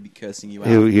podcast now who'd be cursing you out.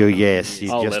 Yes.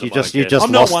 You I'll just, let you him just, know, you yeah. just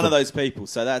I'm not lost one of them. those people,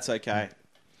 so that's okay.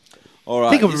 All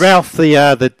right. Think of this- Ralph,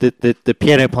 the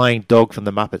piano playing dog from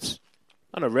the Muppets.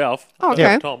 I know Ralph. Oh, I know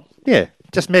okay. Tom. Yeah,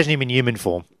 just imagine him in human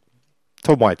form.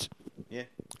 Tom Waits. Yeah,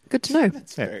 Good to know.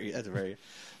 that's very.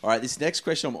 All right, this next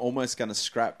question I'm almost going to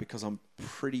scrap because I'm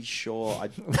pretty sure I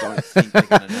don't think they're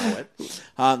going to know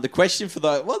it. The question for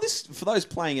those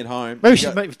playing at home. Maybe we you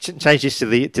should go- maybe change this to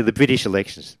the British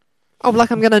elections. Oh,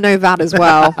 like I'm going to know that as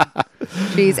well.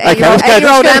 Jeez, let's go- let's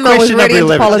eight-year-old go to Emma was question really number into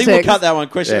 11. I think we'll politics. cut that one.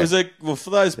 Question Yeah. for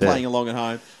those playing along at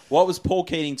home. What was Paul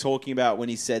Keating talking about when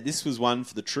he said this was one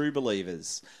for the true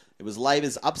believers? It was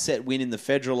Labor's upset win in the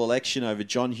federal election over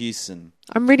John Hewson.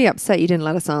 I'm really upset you didn't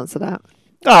let us answer that.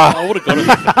 I would have got it.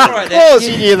 All right, Of course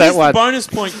you knew that here's one. The bonus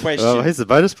point question. Oh, here's the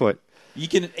bonus point. You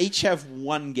can each have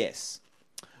one guess.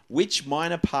 Which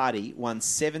minor party won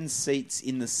 7 seats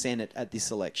in the Senate at this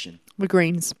election? The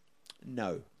Greens.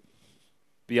 No.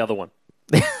 The other one.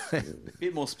 A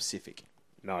bit more specific.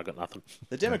 No, I got nothing.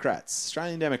 The Democrats,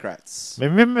 Australian Democrats.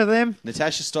 Remember them?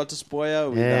 Natasha Stotter-Spoyer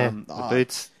with Yeah, the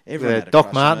boots. everyone The had a Doc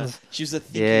crush on her. Martens. She was a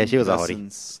thinking Yeah, she was a hottie.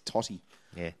 person's totty.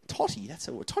 Yeah. Totty, that's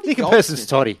a word. Totty Thinking Goldsmith. person's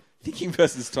toddy. Thinking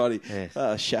person's totty.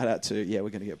 Yes. Shout out to, we're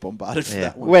going to get bombarded for Yeah.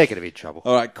 that one. We're going to be in trouble.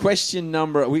 All right, question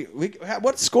number.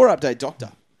 What score update,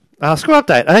 Doctor? Score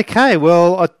update. Okay,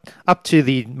 well, up to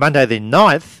the Monday the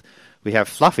 9th, we have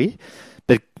Fluffy.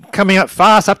 But coming up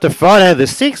fast up to Friday the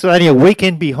 6th, we're only a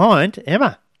weekend behind.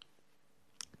 Emma.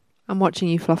 I'm watching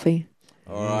you, Fluffy.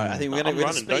 All right, I think we're I'm going to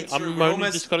running. speed through. I'm We're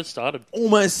only just got it started.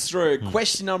 almost through.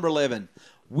 Question number 11.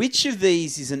 Which of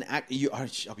these is an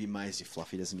I'll be amazed if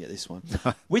Fluffy doesn't get this one.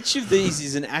 Which of these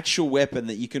is an actual weapon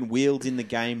that you can wield in the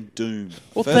game Doom?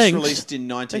 Well, First thanks. released in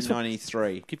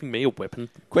 1993. Giving me a weapon.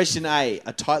 Question A,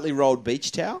 a tightly rolled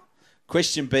beach towel.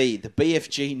 Question B, the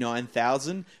BFG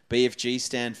 9000. BFG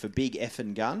stand for Big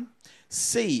Effin' Gun.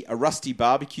 C, a rusty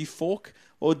barbecue fork.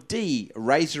 Or D, a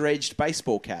razor-edged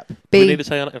baseball cap. Do we B. need to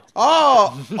say on it?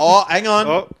 Oh, hang on.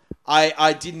 Oh.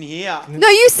 I didn't hear. No,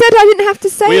 you said I didn't have to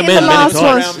say We it in the amended many last times.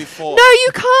 one. Round before. No, you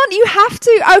can't. You have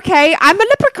to. Okay, I'm a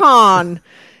leprechaun.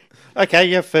 Okay,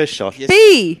 you have first shot. Yes.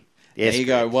 B. Yes. There you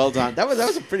go. Well done. That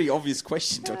was a pretty obvious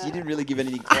question, Doctor. You didn't really give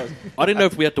anything close. I didn't know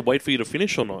if we had to wait for you to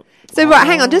finish or not. So, right,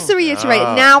 hang on. Just to reiterate,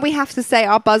 now we have to say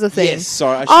our buzzer thing. Yes,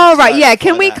 sorry. I should Oh, right, yeah. clarify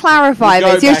Can we that. clarify We'll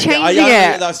go this? You're back. changing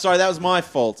it. Sorry, that was my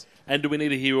fault. And do we need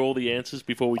to hear all the answers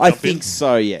before we I jump think in?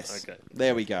 so, yes. Okay.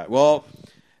 There we go. Well,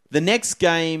 the next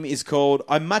game is called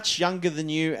I'm Much Younger Than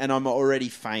You and I'm Already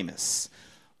Famous.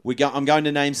 I'm going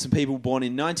to name some people born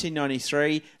in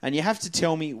 1993, and you have to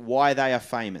tell me why they are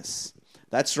famous.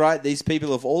 That's right, these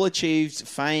people have all achieved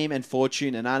fame and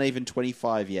fortune and aren't even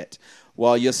 25 yet,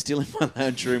 while you're still in my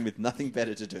lounge room with nothing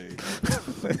better to do.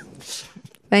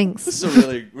 Thanks. This is a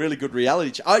really, really good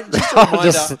reality show. Just a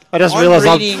reminder, I just I'm realised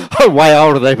reading- I'm way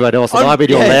older than everybody else, and I'm in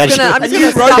your yeah, lounge. I'm And just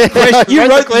you gonna wrote the stop. question. You Wrote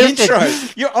wrote the the intro.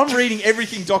 question. I'm reading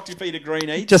everything Dr. Peter Green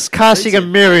eats. Just casting a Reads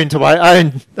it. mirror into my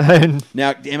own.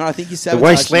 Now, Emma, I think you said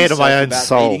wasteland of my own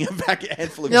soul. Eating a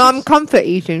handful of No, I'm chips. comfort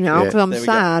eating now Yeah. because I'm There we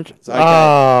go. sad. So, okay.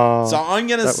 Oh. So I'm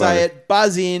going to That say way. it.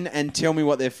 Buzz in and tell me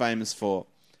what they're famous for.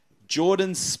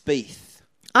 Jordan Spieth.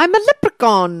 I'm a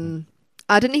leprechaun.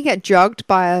 Didn't he get drugged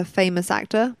by a famous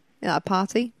actor at a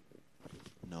party?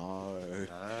 No,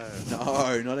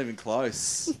 not even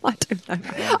close. I don't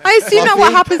know. I assume that's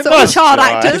what happens to all Nice child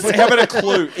try. actors. How about a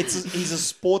clue? He's a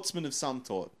sportsman of some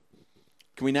sort.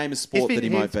 Can we name a sport that he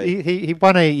might be? He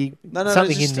won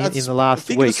something just- in the last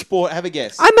think of a week. sport. Have a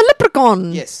guess. I'm a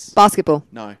leprechaun. Yes. Basketball.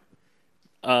 No.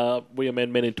 We are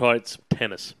men in tights.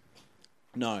 Tennis.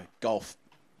 No. Golf.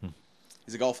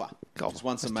 He's a golfer. Golf. He's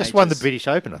won some Just won the majors. British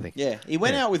Open, I think. Yeah. He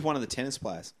went out with one of the tennis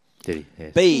players. Did he? Yeah.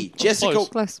 B. Jessica close.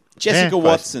 Close. Jessica Yeah, close.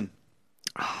 Watson.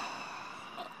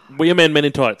 We are men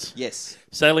in tights. Yes.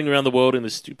 Sailing around the world in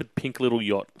this stupid pink little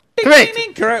yacht. Correct.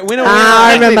 Correct. Winner.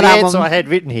 I winner. remember the that answer one. I had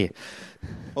written here.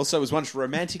 Also, was once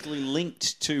romantically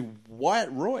linked to Wyatt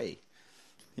Roy.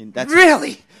 And that's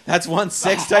Really? That's one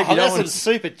sex tape. You don't that's want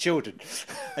some super children.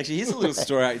 Actually, here's a little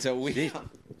story I can tell.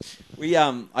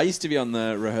 I used to be on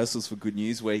the rehearsals for Good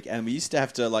News Week, and we used to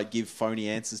have to like give phony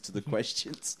answers to the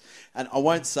questions. And I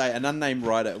won't say an unnamed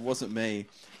writer. It wasn't me.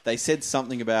 They said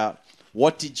something about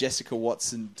what did Jessica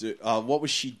Watson do? What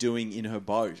was she doing in her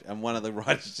boat? And one of the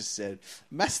writers just said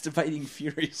masturbating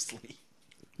furiously.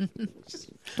 Just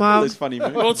one of Wow. those funny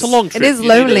moments. Well, it's a long trip. It is You need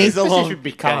lonely. a- It's a long should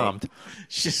be calmed.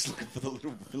 She's looking for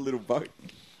the little boat.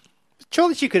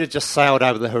 Surely she could have just sailed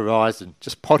over the horizon,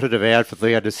 just potted it out for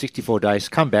 364 days,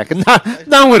 come back, and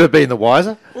no one would have been the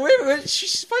wiser.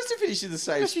 She's supposed to finish in the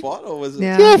same spot, or was it?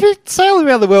 Yeah. Yeah, if you sail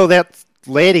around the world without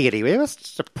landing anywhere, that's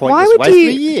just a pointless would waste you-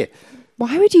 of a year.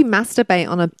 Why would you masturbate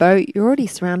on a boat? You're already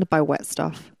surrounded by wet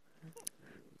stuff.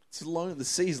 It's alone. The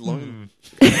sea's lonely.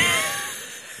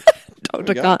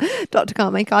 Doctor go.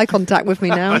 can't make eye contact with me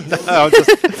now.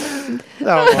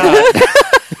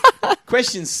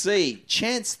 Question C.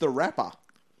 Chance the Rapper.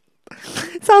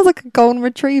 Sounds like a golden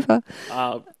retriever.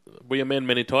 We are men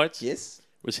in tights. Yes.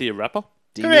 Was he a rapper?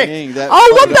 Ding, Correct. ding, ding. That- Oh,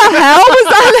 what the hell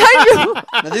was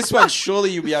that? Now this one,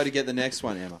 surely you'll be able to get the next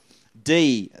one, Emma.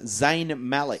 D. Zayn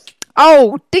Malik.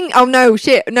 Oh, ding! Oh no,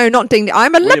 shit! No, not ding!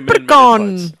 I'm a We are men in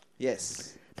leprechaun. tights. Yes.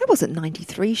 That wasn't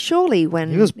 '93, surely.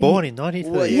 When He was born in 93.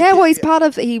 Well, Yeah, well, he's part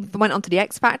of. He went on to the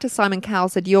X Factor. Simon Cowell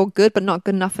said, "You're good, but not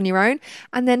good enough on your own."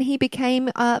 And then he became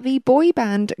the boy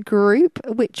band group,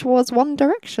 which was One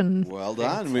Direction. Well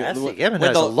done. Fantastic. Emma went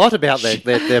knows the- a lot about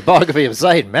their biography of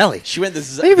Zayn Malik. She went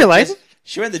the Are you related?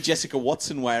 She went the Jessica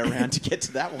Watson way around to get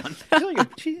to that one.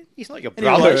 He's not your Any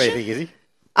brother or relation? anything, is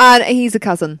he? He's a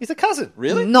cousin. He's a cousin.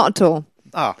 Really? Not at all.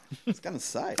 Oh, I was going to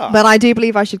say. But I do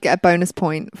believe I should get a bonus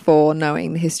point for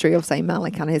knowing the history of Zayn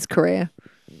Malik and his career.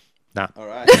 no. All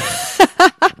right.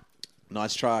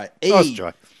 Nice try. E. Nice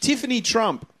try. Tiffany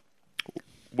Trump.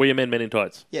 We are men in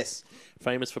tights. Yes.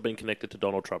 Famous for being connected to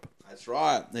Donald Trump. That's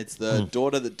right. It's the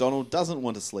daughter that Donald doesn't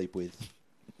want to sleep with.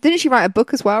 Didn't she write a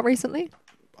book as well recently?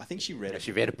 I think she read it.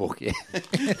 She read a book, yeah.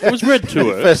 It was read to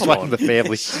her. First Come one on. in the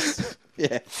family.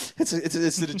 Yeah, it's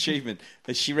an achievement.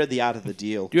 But she read The Art of the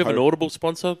Deal. Do you have an Audible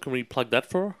sponsor? Can we plug that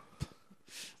for her?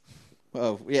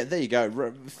 Well, yeah, there you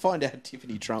go. Find out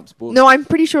Tiffany Trump's book. No, I'm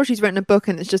pretty sure she's written a book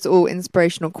and it's just all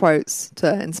inspirational quotes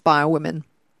to inspire women.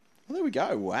 Well, there we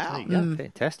go. Wow. There you go.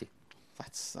 Fantastic.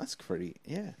 That's pretty,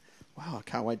 yeah. Wow, I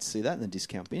can't wait to see that in the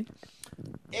discount bin.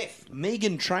 F.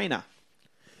 Megan Trainor.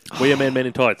 We are men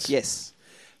in tights. Yes.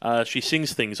 She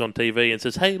sings things on TV and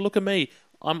says, "Hey, look at me.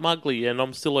 I'm ugly and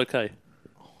I'm still okay."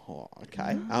 Oh,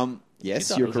 okay.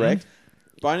 Yes, She you're does, correct.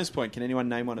 Bonus point. Can anyone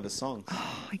name one of her songs?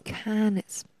 I can.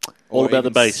 It's All Or about the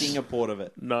even bass. Sing a part of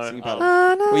it. No, Sing a part of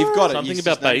it. no. Well, you've got it. Something You've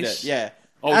about just named bass? it. Yeah.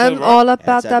 Oh, I'm right. all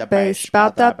about It's that bass,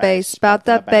 about that bass, about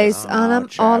that bass, and I'm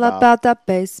all about that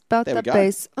bass, about There we that go.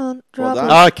 bass on Well trouble.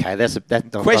 done. Okay,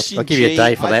 I'll Question give you G, a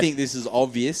day for I that. think this is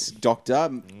obvious,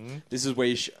 Doctor. This is where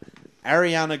you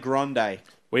Ariana Grande.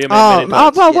 We are men in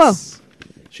tights. well. Yes.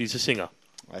 She's a singer.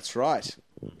 That's right.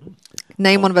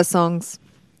 Name one of her songs.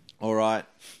 All right.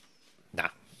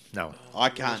 No. I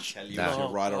can't tell you if you're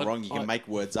right or wrong. You can make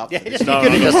words up. Yeah, for you this. could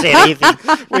have just said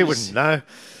anything. We wouldn't know.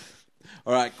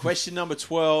 All right. Question number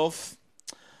 12.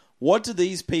 What do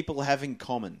these people have in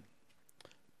common?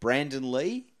 Brandon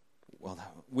Lee,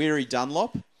 Weary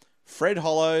Dunlop, Fred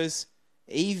Hollows,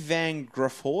 Eve Van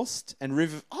Grafhorst, and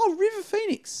River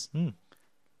Phoenix.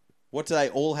 What do they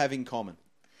all have in common?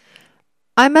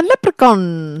 I'm a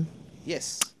leprechaun.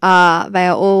 Yes. They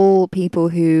are all people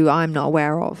who I'm not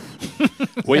aware of.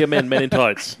 We are men in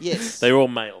tights. Yes. They're all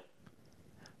male.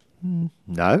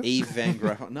 No. Eve Van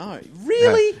Grafhorst. No.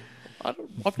 Really?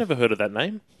 I've never heard of that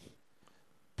name.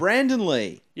 Brandon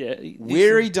Lee, Yeah.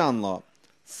 Weary Dunlop,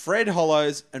 Fred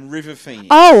Hollows, and River Phoenix.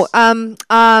 I'm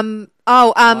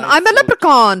a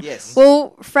leprechaun. Yes.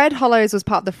 Well, Fred Hollows was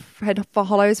part of the Fred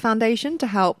Hollows Foundation to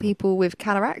help people with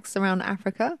cataracts around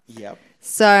Africa. Yep.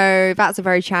 So that's a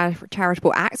very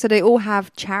charitable act. So they all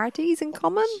have charities in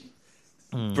common.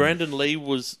 Brandon Lee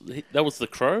that was the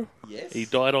Crow? Yes. He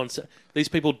died on set. These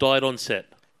people died on set.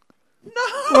 No,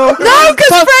 because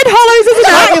Fred Hollows is an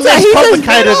Slightly actor. less He's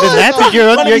complicated than that, but you're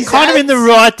One of you're his kind of in the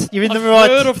right. You're in the I've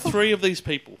heard right. of 3 of these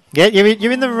people. Yeah,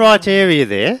 you're in the right area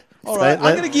there. All right, So,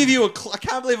 I'm going to give you a I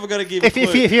can't believe I've got to give If a you-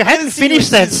 clue. if you I'm hadn't gonna sing you a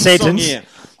finished that Sizzle song sentence- here.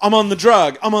 I'm on the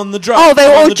drug. I'm on the drug. Oh, they I'm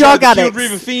were on all the drug. drug Killed addicts.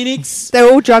 River Phoenix.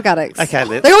 They're all drug addicts.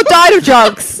 Okay, They all died of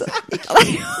drugs.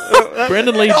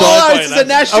 Brendan Lee died Oh, by this is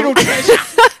an a accident. national treasure.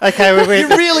 okay, You're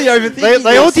really overthinking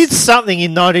they all this. did something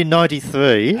in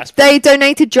 1993. They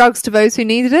donated drugs to those who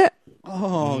needed it.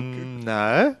 Oh,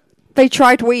 No. They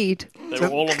tried weed. They were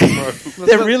all on the road.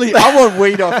 they're really. I want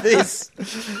weed off this.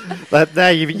 But no,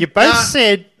 you both Nah,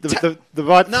 said the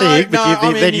right No, thing, but no,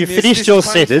 I'm then you ending this. finished This your is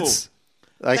painful. sentence.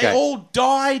 Okay. They all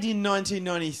died in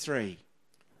 1993.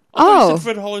 I thought you Oh. said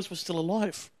Fred Hollows was still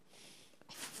alive.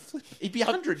 He'd be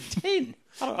 110.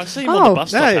 I see him Oh. on the bus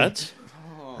stop No. ads.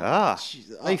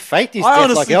 They faked his I death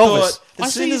honestly like Elvis. thought, I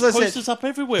as see soon his as I posters said up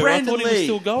everywhere. Brandon I thought he was Lee,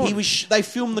 still going. they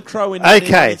filmed the Crow in Okay.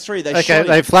 1993. They Okay. shot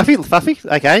They him. fluffy.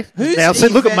 Okay. Who's now, so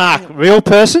look at Evan- Mark. Real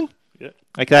person. Yeah.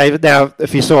 Okay. Now,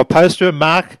 if you saw a poster of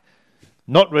Mark,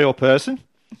 not real person.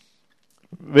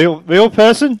 Real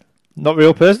person, not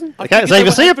real person. I Okay. think So if they you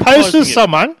were see a poster advertising of it.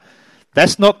 someone,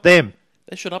 that's not them.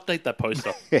 They should update that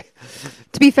poster.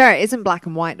 To be fair, it isn't black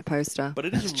and white, the poster. But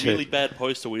it is a true. really bad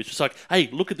poster where it's just like, hey,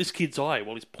 look at this kid's eye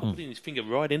while he's putting his finger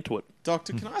right into it.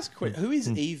 Doctor, can I ask a question? Who is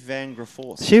Eve Van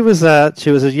Grafforce? She was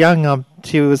a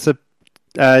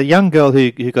young girl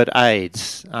who got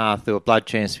AIDS through a blood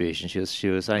transfusion. She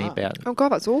was only about Oh,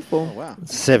 God, that's awful. Oh, wow.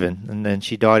 7, and then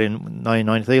she died in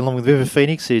 1993, along with River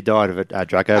Phoenix, who died of a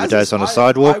drug overdose on a I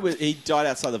sidewalk. he died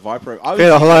outside the Viper. I was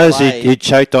Fred in Hollows, LA. who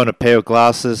choked on a pair of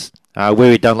glasses.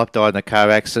 Weary Dunlop died in a car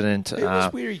accident. Who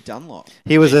was Weary Dunlop?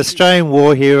 He was an Australian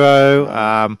war hero.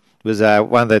 Was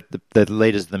one of the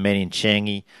leaders of the men in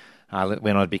Changi.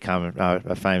 Went on to become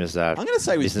a famous I'm going to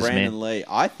say with businessman. Brandon Lee.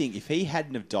 I think if he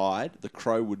hadn't have died, The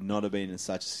Crow would not have been in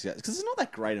such a success because it's not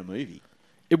that great a movie.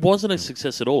 It wasn't a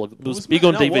success at all. It was, It big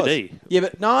on no, it was. DVD. Yeah,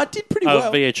 but no, it did pretty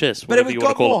well. VHS, but it whatever you got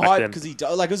want to call more it back hype then. because he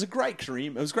died. Like it was a great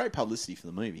career. It was great publicity for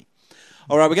the movie.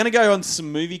 All right, we're going to go on to some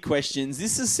movie questions.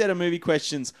 This is a set of movie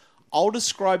questions. I'll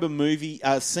describe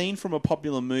a scene from a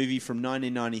popular movie from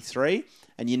 1993,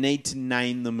 and you need to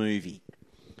name the movie.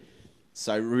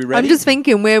 So, are we ready? I'm just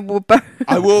thinking we're both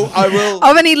I will.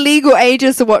 of any legal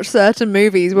ages to watch certain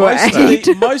movies. We're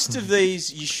Most of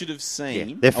these you should have seen.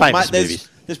 Yeah, they're famous movies.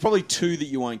 There's probably 2 that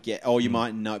you won't get, or you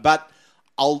might know. But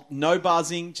no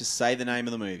buzzing. Just say the name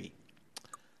of the movie.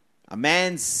 A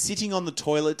man sitting on the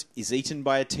toilet is eaten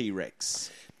by a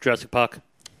T-Rex. Jurassic Park.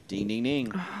 Ding, ding, ding.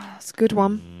 That's a good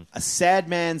one. A sad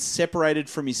man separated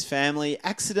from his family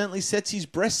accidentally sets his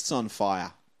breasts on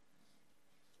fire.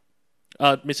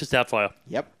 Mrs. Doubtfire.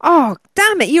 Yep. Oh,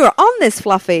 damn it. You were on this,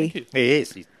 Fluffy. He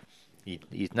is.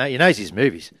 He knows his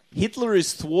movies. Hitler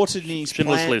is thwarted in his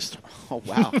Schindler's plan. List. Oh,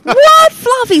 wow. What?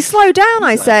 Fluffy, slow down,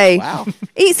 I say. Wow.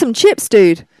 Eat some chips,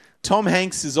 dude. Tom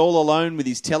Hanks is all alone with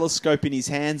his telescope in his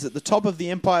hands at the top of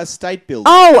the Empire State Building.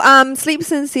 Oh,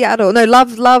 Sleeps in Seattle. No,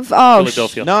 Love. Oh,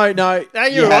 Philadelphia. No, No, you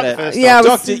you're had right it. first Yeah, I was-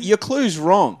 Doctor, your clue's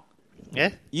wrong.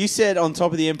 Yeah. You said on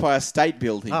top of the Empire State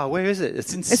Building. Oh, where is it?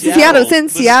 It's in It's in Seattle. It's in The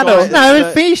Seattle. sky- No, the-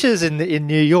 it finishes in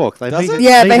New York. They Does meet- it?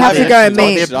 Yeah, they meet have up to go at- and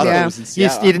meet. I thought it Yeah. was in You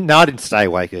Seattle. didn't. No, I didn't stay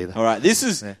awake either. All right, this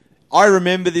is. I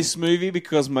remember this movie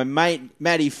because my mate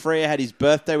Matty Freya had his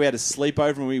birthday. We had a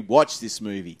sleepover and we watched this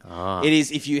movie. It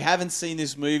is. If you haven't seen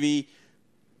this movie,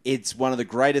 it's one of the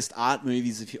greatest art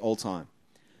movies of all time.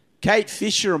 Kate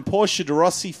Fisher and Portia de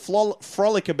Rossi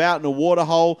frolic about in a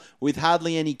waterhole with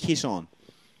hardly any kit on.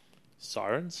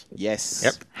 Sirens. Yes.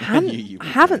 Yep. I knew you I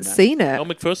would haven't know that. seen it. Elle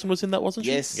McPherson was in that, wasn't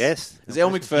she? Yes. Yes. It was Elle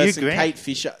Hugh McPherson, Grant. Kate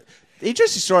Fisher. The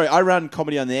interesting story, I run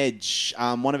Comedy on the Edge,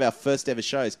 one of our first ever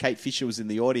shows. Kate Fisher was in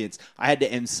the audience. I had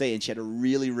to MC and she had a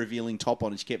really revealing top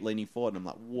on and she kept leaning forward and I'm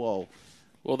like, whoa.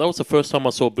 Well, that was the first time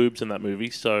I saw boobs in that movie,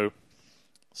 so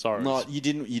Sirens. No, you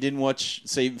didn't watch.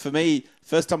 See, for me,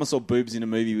 first time I saw boobs in a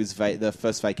movie was the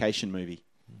first Vacation movie.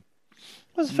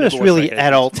 What was the first Never watched really Vacation.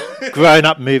 adult,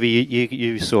 grown-up movie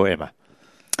you saw, Emma?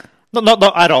 Not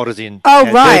adult as in. Oh, you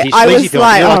know, right. dirty, I sleazy was film.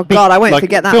 like, You know, oh, God, I won't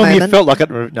forget that film You moment. felt like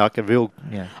a real.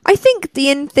 Yeah. I think the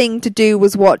in thing to do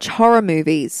was watch horror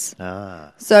movies.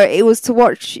 Ah. So it was to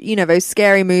watch, those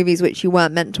scary movies which you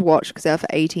weren't meant to watch because they were for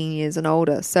 18 years and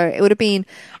older. So it would have been.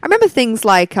 I remember things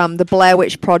like the Blair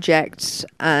Witch Project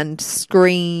and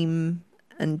Scream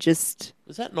and just.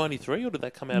 Was that 93 or did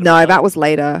that come out? No, that was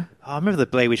later. I remember the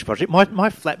Blair Witch Project. My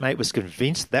flatmate was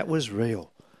convinced that was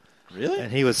real. Really?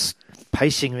 And he was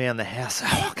pacing around the house.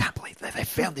 Oh, I can't believe they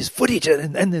found this footage,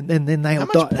 and then they How all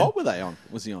much died. pot were they on?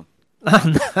 Was he on? No,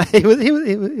 he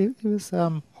was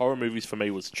Horror movies for me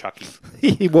was Chucky.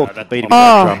 he walked that- the beat of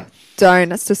Oh, drum. don't.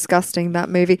 That's disgusting, that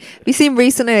movie. Have you seen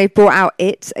recently they brought out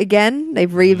It again?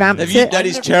 They've revamped it. That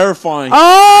is terrifying.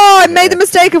 Oh, I made the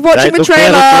mistake of watching the Don't look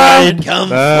down trailer. the Come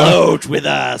float with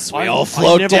us. We all I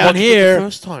float never down watched it here. the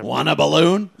first time. Want a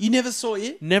balloon? You never saw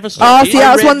it? Never saw Oh, it. see,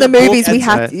 that was read one of the the book movies we and-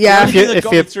 had. Yeah. The Yeah. only thing that If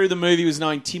got me you- through the movie was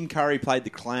knowing Tim Curry played the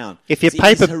clown. If your It is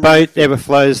paper horrific. boat ever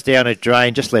flows down a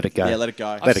drain, just let it go. Yeah, let it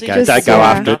go. Let it seen go. it. Don't go Yeah.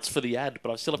 after it. Nuts for the ad,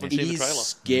 but I still haven't It seen the is trailer.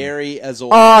 scary as all.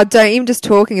 Oh, don't even just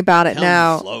talking about it Come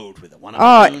now. float with it. Want a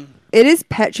Oh, balloon? it is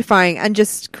petrifying and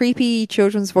just creepy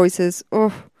children's voices.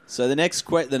 Oh, So the next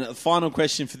the final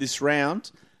question for this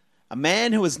round. A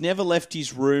man who has never left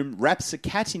his room wraps a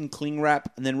cat in cling wrap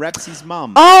and then wraps his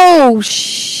mum. And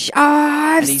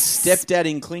his stepdad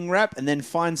in cling wrap and then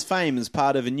finds fame as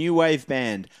part of a new wave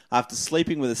band after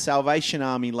sleeping with a Salvation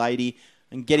Army lady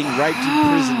and getting raped in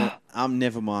prison.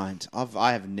 Never mind.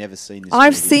 I have never seen this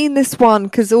I've movie. seen this one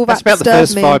because all That's that about the disturbed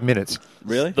first me. 5 minutes.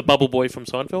 Really? The Bubble Boy from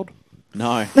Seinfeld.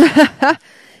 No.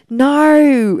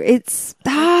 No, it's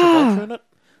Travolta in it?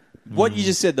 What you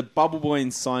just said, the Bubble Boy in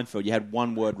Seinfeld, you had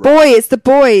one word right. boy. It's the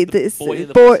boy. It's Boy,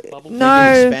 the boy. bubble boy.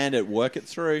 No. Expand it, work it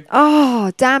through.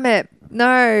 Oh, damn it.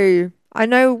 No. I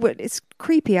know what it's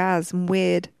creepy as and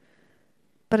weird.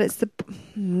 But it's the.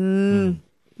 No.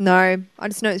 I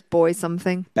just know it's boy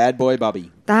something. Bad Boy Bubby.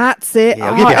 That's it. Yeah,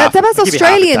 I'll give you half- that's I'll give you half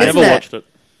a Australian, day. isn't Never it? watched it.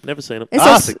 Never seen it. It's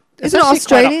Ah, Aus- it's isn't it actually quite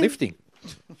Australian? uplifting.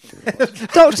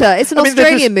 Doctor, it's an I mean,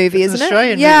 Australian it's- movie, it's isn't an it?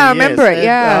 Australian Yeah, I movie, remember yes. it,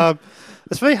 yeah. And,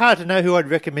 it's very hard to know who I'd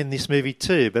recommend this movie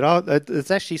to, but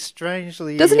it's actually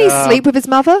strangely... Doesn't he sleep with his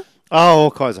mother? Oh,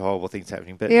 all kinds of horrible things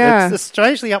happening, but Yeah. it's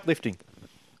strangely uplifting.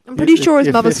 I'm pretty sure his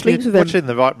If- mother if sleeps you with watch it him. in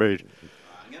the right mood.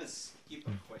 I'm going to skip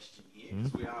a question here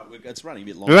because it's running a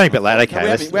bit long. We're running a bit late, okay, No,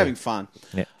 let's we're having fun.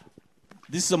 Yeah.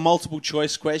 This is a multiple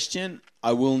choice question.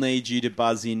 I will need you to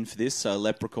buzz in for this. So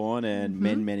Leprechaun and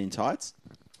Men in Tights.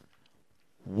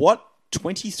 What did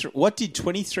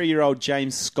 23-year-old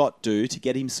James Scott do to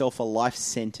get himself a life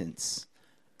sentence?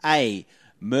 A.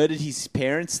 Murdered his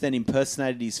parents, then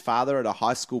impersonated his father at a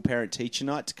high school parent-teacher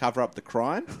night to cover up the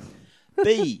crime.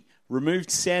 B.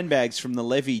 Removed sandbags from the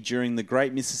levee during the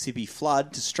Great Mississippi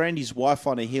Flood to strand his wife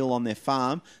on a hill on their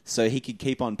farm so he could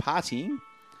keep on partying.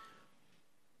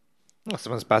 Oh,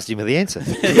 someone's buzzed in with the answer.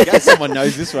 There you go. Someone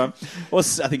knows this one. Or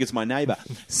I think it's my neighbour.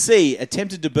 C.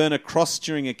 Attempted to burn a cross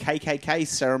during a KKK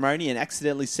ceremony and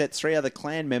accidentally set 3 other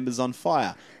clan members on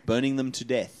fire, burning them to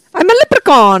death. I'm a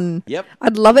leprechaun. Yep.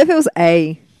 I'd love it if it was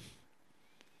A.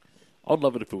 I'd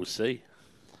love it if it was C.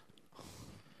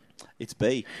 It's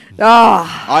B.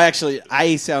 Oh,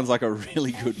 A sounds like a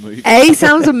really good movie. A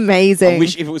sounds amazing. I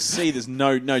wish if it was C, there's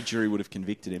no jury would have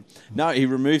convicted him. No, he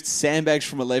removed sandbags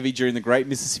from a levee during the Great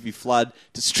Mississippi Flood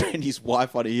to strand his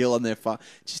wife on a hill on their farm.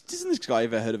 Just isn't this guy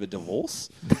ever heard of a divorce?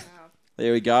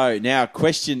 There we go. Now,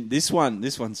 question. This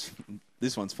one's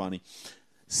funny.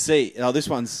 C. Oh, this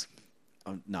one's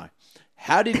no.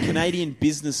 How did Canadian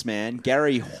businessman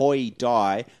Gary Hoy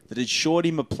die that had assured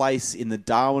him a place in the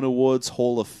Darwin Awards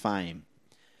Hall of Fame?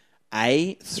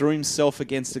 A. Threw himself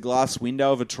against a glass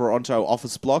window of a Toronto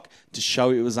office block to show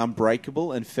it was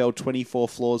unbreakable and fell 24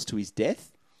 floors to his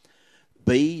death.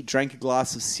 B. Drank a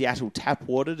glass of Seattle tap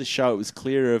water to show it was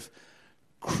clear of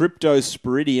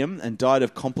cryptosporidium and died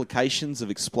of complications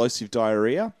of explosive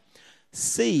diarrhea.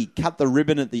 C. Cut the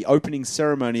ribbon at the opening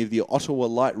ceremony of the Ottawa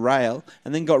Light Rail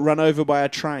and then got run over by a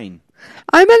train.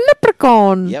 I'm a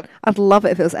leprechaun. Yep. I'd love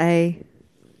it if it was A.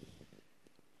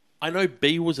 I know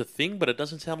B was a thing, but it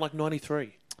doesn't sound like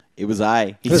 93. It was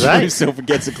A. He was threw A? himself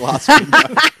against a glass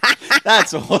window.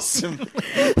 That's awesome.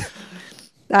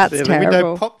 That's The window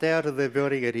terrible. popped out of the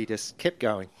building and he just kept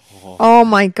going. Oh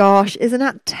my gosh, isn't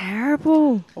that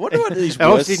terrible? I wonder what these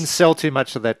Elvis worse... didn't sell too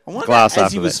much of that I wonder, glass as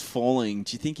after he was that. falling,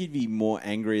 do you think he'd be more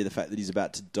angry at the fact that he's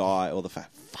about to die or the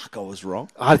fact, fuck, I was wrong?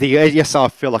 I think, yes, I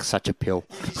feel like such a pill.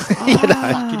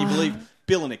 Can you believe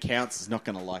Bill in accounts is not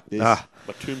going to like this? Ah.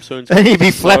 But tombstones. And you'd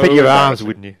be flapping so your arms, embarrassing.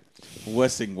 wouldn't you? The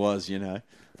worst thing was,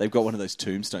 they've got one of those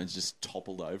tombstones just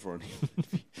toppled over on him.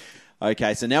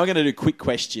 Okay, so now we're going to do quick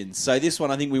questions. So this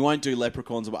one, I think we won't do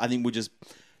leprechauns, but I think we're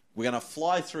going to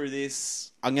fly through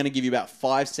this. I'm going to give you about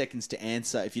 5 seconds to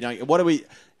answer. If you don't,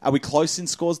 are we close in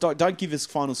scores? Don't give us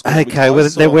final scores. Are we Okay,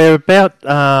 close, we're about,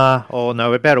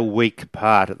 we're about a week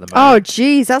apart at the Oh, moment.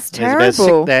 geez, that's There's about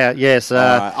terrible. 6 days. Yes, All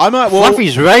right. I might. Well,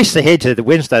 Fluffy's raced ahead to the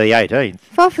Wednesday the 18th.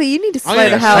 Fuffy, you need to slow I'm the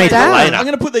gonna hell change the down. lane I'm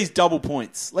going to put these double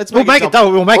points. Let's We'll make it double.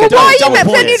 double. We'll make Well, it why double. are you,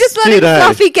 double then you points. just let 2 days.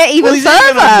 Fluffy get even Well, he's either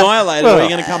going to further. annihilate it or Well- you're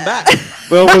going to come back.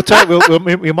 Well,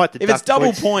 we might deduct If it's double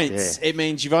points. points, Yeah. it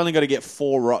means you've only got to get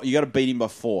 4 right. You got to beat him by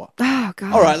 4. Oh,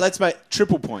 God. All right, let's make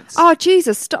triple points. Oh,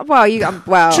 Jesus, stop. Well,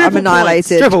 I'm Triple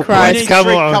annihilated. Triple We points. need Christ.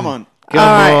 Come on. Come on. Come All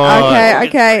right. on.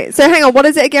 Okay. So hang on. What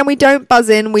is it again? We don't buzz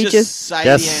in. We just. say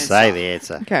Just the answer. say the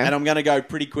answer. Okay. And I'm going to go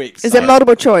pretty quick. Is so- it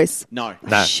multiple choice? No.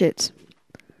 No. Shit.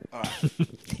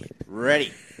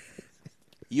 Ready.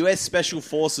 U.S. Special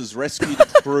Forces rescued a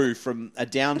crew from a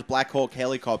downed Black Hawk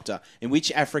helicopter in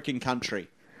which African country?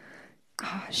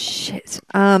 Shit.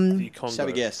 The Congo. Just have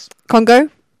a guess. Congo?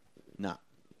 No.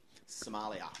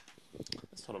 Somalia.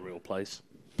 That's not a real place.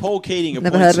 Paul Keating Never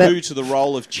appoints heard of it. who to the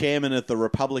role of chairman of the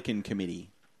Republican Committee?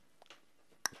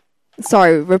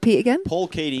 Sorry, repeat again. Paul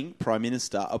Keating, Prime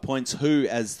Minister, appoints who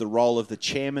as the role of the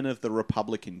chairman of the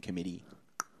Republican Committee?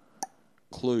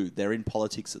 Clue, they're in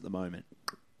politics at the moment.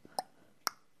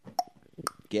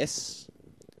 Guess?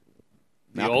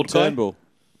 Malcolm old guy? Turnbull.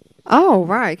 Oh,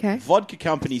 right. Okay. Vodka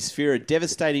companies fear a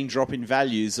devastating drop in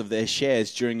values of their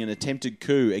shares during an attempted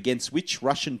coup against which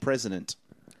Russian president?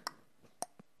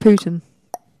 Putin.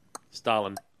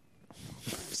 Stalin.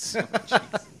 You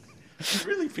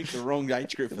really picked the wrong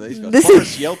age group for these guys. This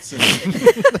Boris Yeltsin.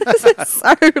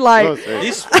 So, like.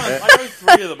 This one. I know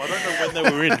 3 of them. I don't know when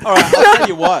they were in. All right, I'll tell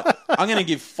you what. I'm going to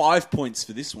give 5 points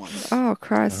for this one. Oh,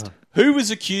 Christ. Who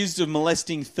was accused of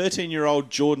molesting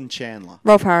 13-year-old Jordan Chandler?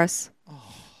 Rolf Harris.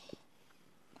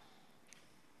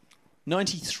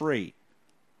 93.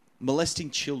 Molesting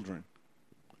children.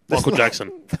 Michael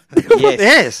Jackson. Yes.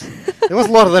 Yes. There was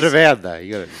a lot of that around, though.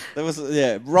 You got There was,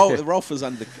 yeah. Rolf was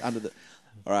under the.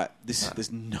 All right,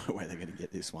 there's no way they're going to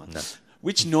get this one. No.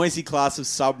 Which noisy class of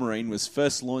submarine was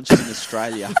first launched in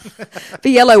Australia? The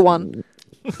yellow one.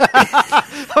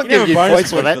 I'll You have a bonus point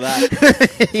for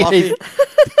that. Fluffy,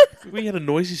 We had a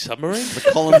noisy submarine. the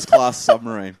Collins class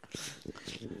submarine.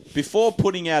 Before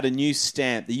putting out a new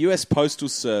stamp, the U.S. Postal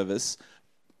Service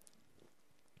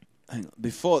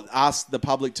asked the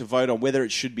public to vote on whether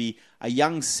it should be a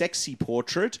young, sexy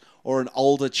portrait or an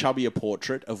older, chubbier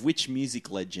portrait of which music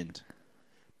legend?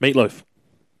 Meatloaf.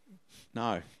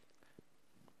 No.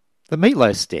 The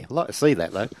meatloaf stare. Like to see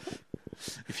that, though.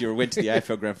 If you went to the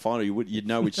AFL Grand Final, you wouldn't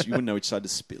know which side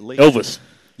to lean. Elvis.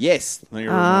 Yes. No,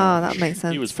 you're Ah, wrong. that makes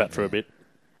sense. He was fat for a bit.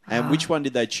 And which one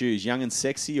did they choose? Young and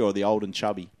sexy or the old and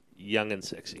chubby? Young and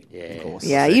sexy. Yeah. Of course.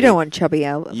 Yeah, you don't want chubby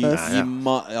Elvis. You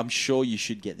might, I'm sure you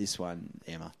should get this one,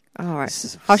 Emma. All right. This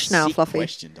is a Hush now, sick Fluffy.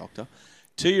 question, Doctor.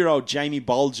 2-year-old Jamie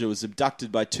Bolger was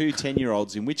abducted by 2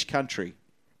 10-year-olds in which country?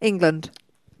 England.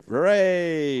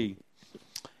 Hooray!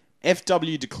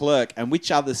 F.W. de Klerk and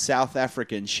which other South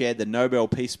African shared the Nobel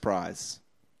Peace Prize?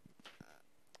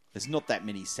 There's not that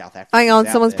many South Africans. Hang on,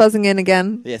 out someone's there. buzzing in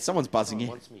again. Yeah, someone's buzzing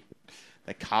in.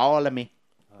 They're calling me.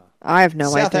 I have no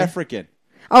South idea. African.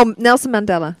 Oh, Nelson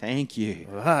Mandela. Thank you.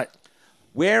 Right.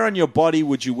 Where on your body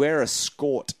would you wear a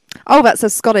skort? Oh, that's a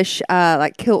Scottish,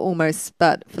 like kilt almost,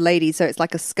 but for ladies, so it's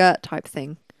like a skirt type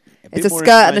thing. It's bit a more skirt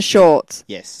and a information. short.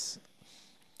 Yes.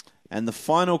 And the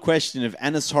final question of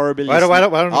Annus Horribilis. Wait.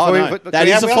 Oh, no. That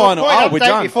is the final. Oh, we're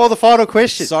done. Before the final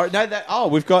question. Sorry, no, that. Oh,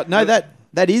 we've got no.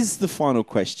 That is the final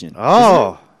question.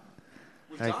 Oh.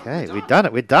 Okay, we've done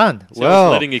it. We're done. So I was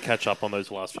Well, letting you catch up on those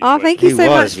last few Oh, thank you He so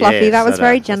was, much, Fluffy. yeah, that was so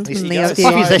very that- gentlemanly Yes, of you.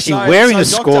 Fluffy's actually wearing a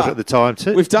skort Doctor, at the time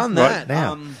too. We've done that right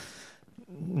now.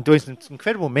 Doing some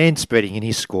incredible man spreading in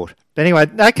his skort. Anyway,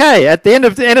 okay, at the end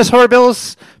of the Annus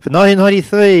Horribilis for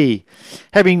 1993,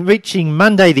 reaching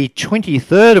Monday the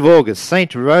 23rd of August,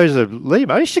 St. Rosa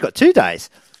Lima. She's got 2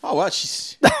 days. Oh, well,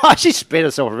 she's. She spread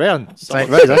herself around St.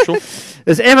 Someone Rosa. special.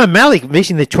 There's Emma Malik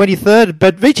reaching the 23rd,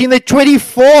 but reaching the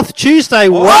 24th Tuesday.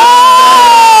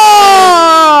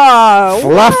 Oh!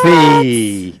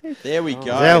 Fluffy. There we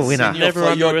go. Our winner. And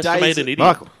Never your underestimate days- an idiot.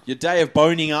 Michael. Your day of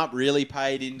boning up really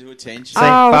paid into attention. Saint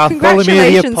Oh, Bartholomew the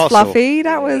congratulations, Apostle. Fluffy.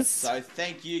 That was. So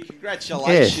thank you.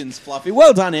 Congratulations, Fluffy.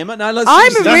 Well done, Emma. No, let's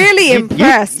I'm just- really You-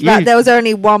 impressed you- that there was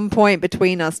only 1 point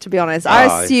between us, to be honest. I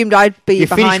Oh, assumed I'd be You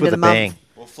finished behind with in a a month. bang.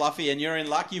 Well, Fluffy, and you're in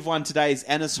luck. You've won today's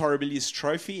Annus Horribilis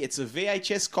trophy. It's a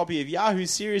VHS copy of Yahoo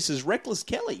Serious' Reckless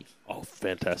Kelly. Oh,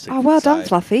 fantastic. Oh, well done, So,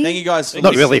 Fluffy. Thank you guys for Not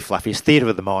listening. really Fluffy. It's theatre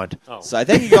of the mind. So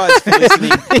thank you guys for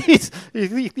listening.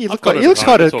 he looks got it he looks at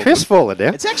kind home, of it's all crestfallen now.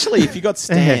 It's actually, if you got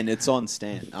Stan, it's on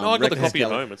Stan. No, I got the Reckless copy at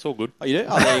Kelly. home. It's all good. Oh, you do?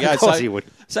 Oh, there you go. Of course you would.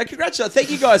 So congratulations.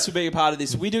 Thank you guys for being a part of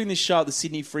this. We're doing this show at the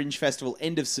Sydney Fringe Festival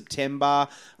end of September.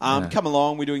 Come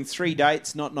along. We're doing 3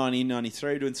 dates, not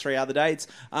 1993. We're doing 3 other dates.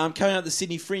 Coming out at the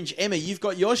Sydney Fringe. Emma, you've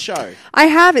got your show. I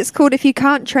have. It's called If You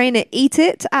Can't Train It, Eat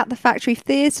It at the Factory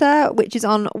Theatre, which is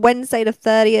on Wednesday the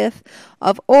 30th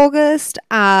of August,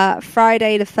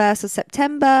 Friday the 1st of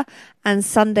September, and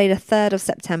Sunday the 3rd of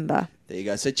September. There you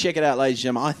go. So check it out, ladies and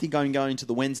gentlemen. I think I'm going to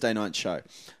the Wednesday night show.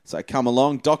 So come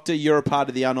along. Doctor, you're a part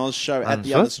of the Un-Oz show at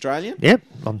the Un-Australian. Yep.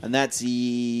 And it's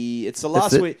the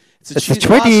last week. It's the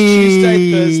last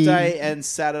Tuesday, Thursday, and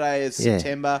Saturday of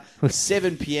September,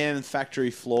 7 p.m.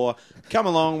 factory floor. Come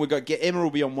along. We've got Emma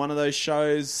will be on one of those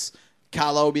shows.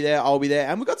 Carla will be there. I'll be there,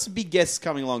 and we've got some big guests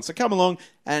coming along. So come along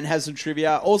and have some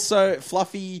trivia. Also,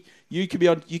 Fluffy, you can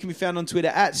be found on Twitter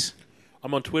at.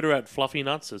 I'm on Twitter at Fluffy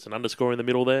Nuts. There's an underscore in the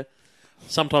middle there.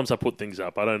 Sometimes I put things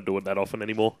up. I don't do it that often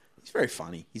anymore. He's very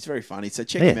funny. So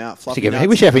check him out. Fluffy We Nuts.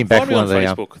 wish having back Find me one on of the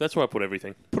Facebook. That's where I put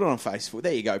everything. Put it on Facebook.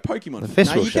 There you go. Pokemon. The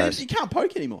festival you shows. you can't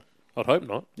poke anymore. I'd hope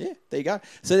not. Yeah, there you go.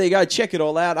 So there you go. Check it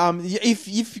all out. If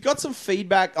you've got some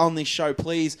feedback on this show,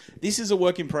 please. This is a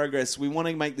work in progress. We want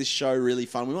to make this show really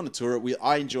fun. We want to tour it.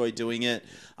 I enjoy doing it.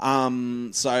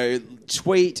 So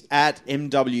tweet at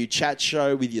MW Chat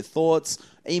Show with your thoughts.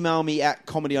 Email me at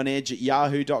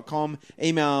comedyonedge@yahoo.com.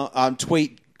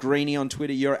 Tweet Greenie on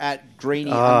Twitter. You're at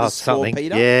Greenie _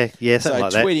 Peter. Yeah, something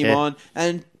like that. So tweet him Yeah. on.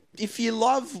 And if you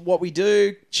love what we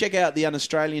do, check out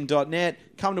theunaustralian.net,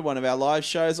 come to one of our live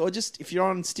shows, or just if you're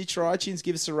on Stitcher or iTunes,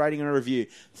 give us a rating and a review.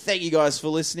 Thank you guys for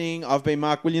listening. I've been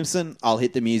Mark Williamson. I'll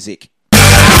hit the music.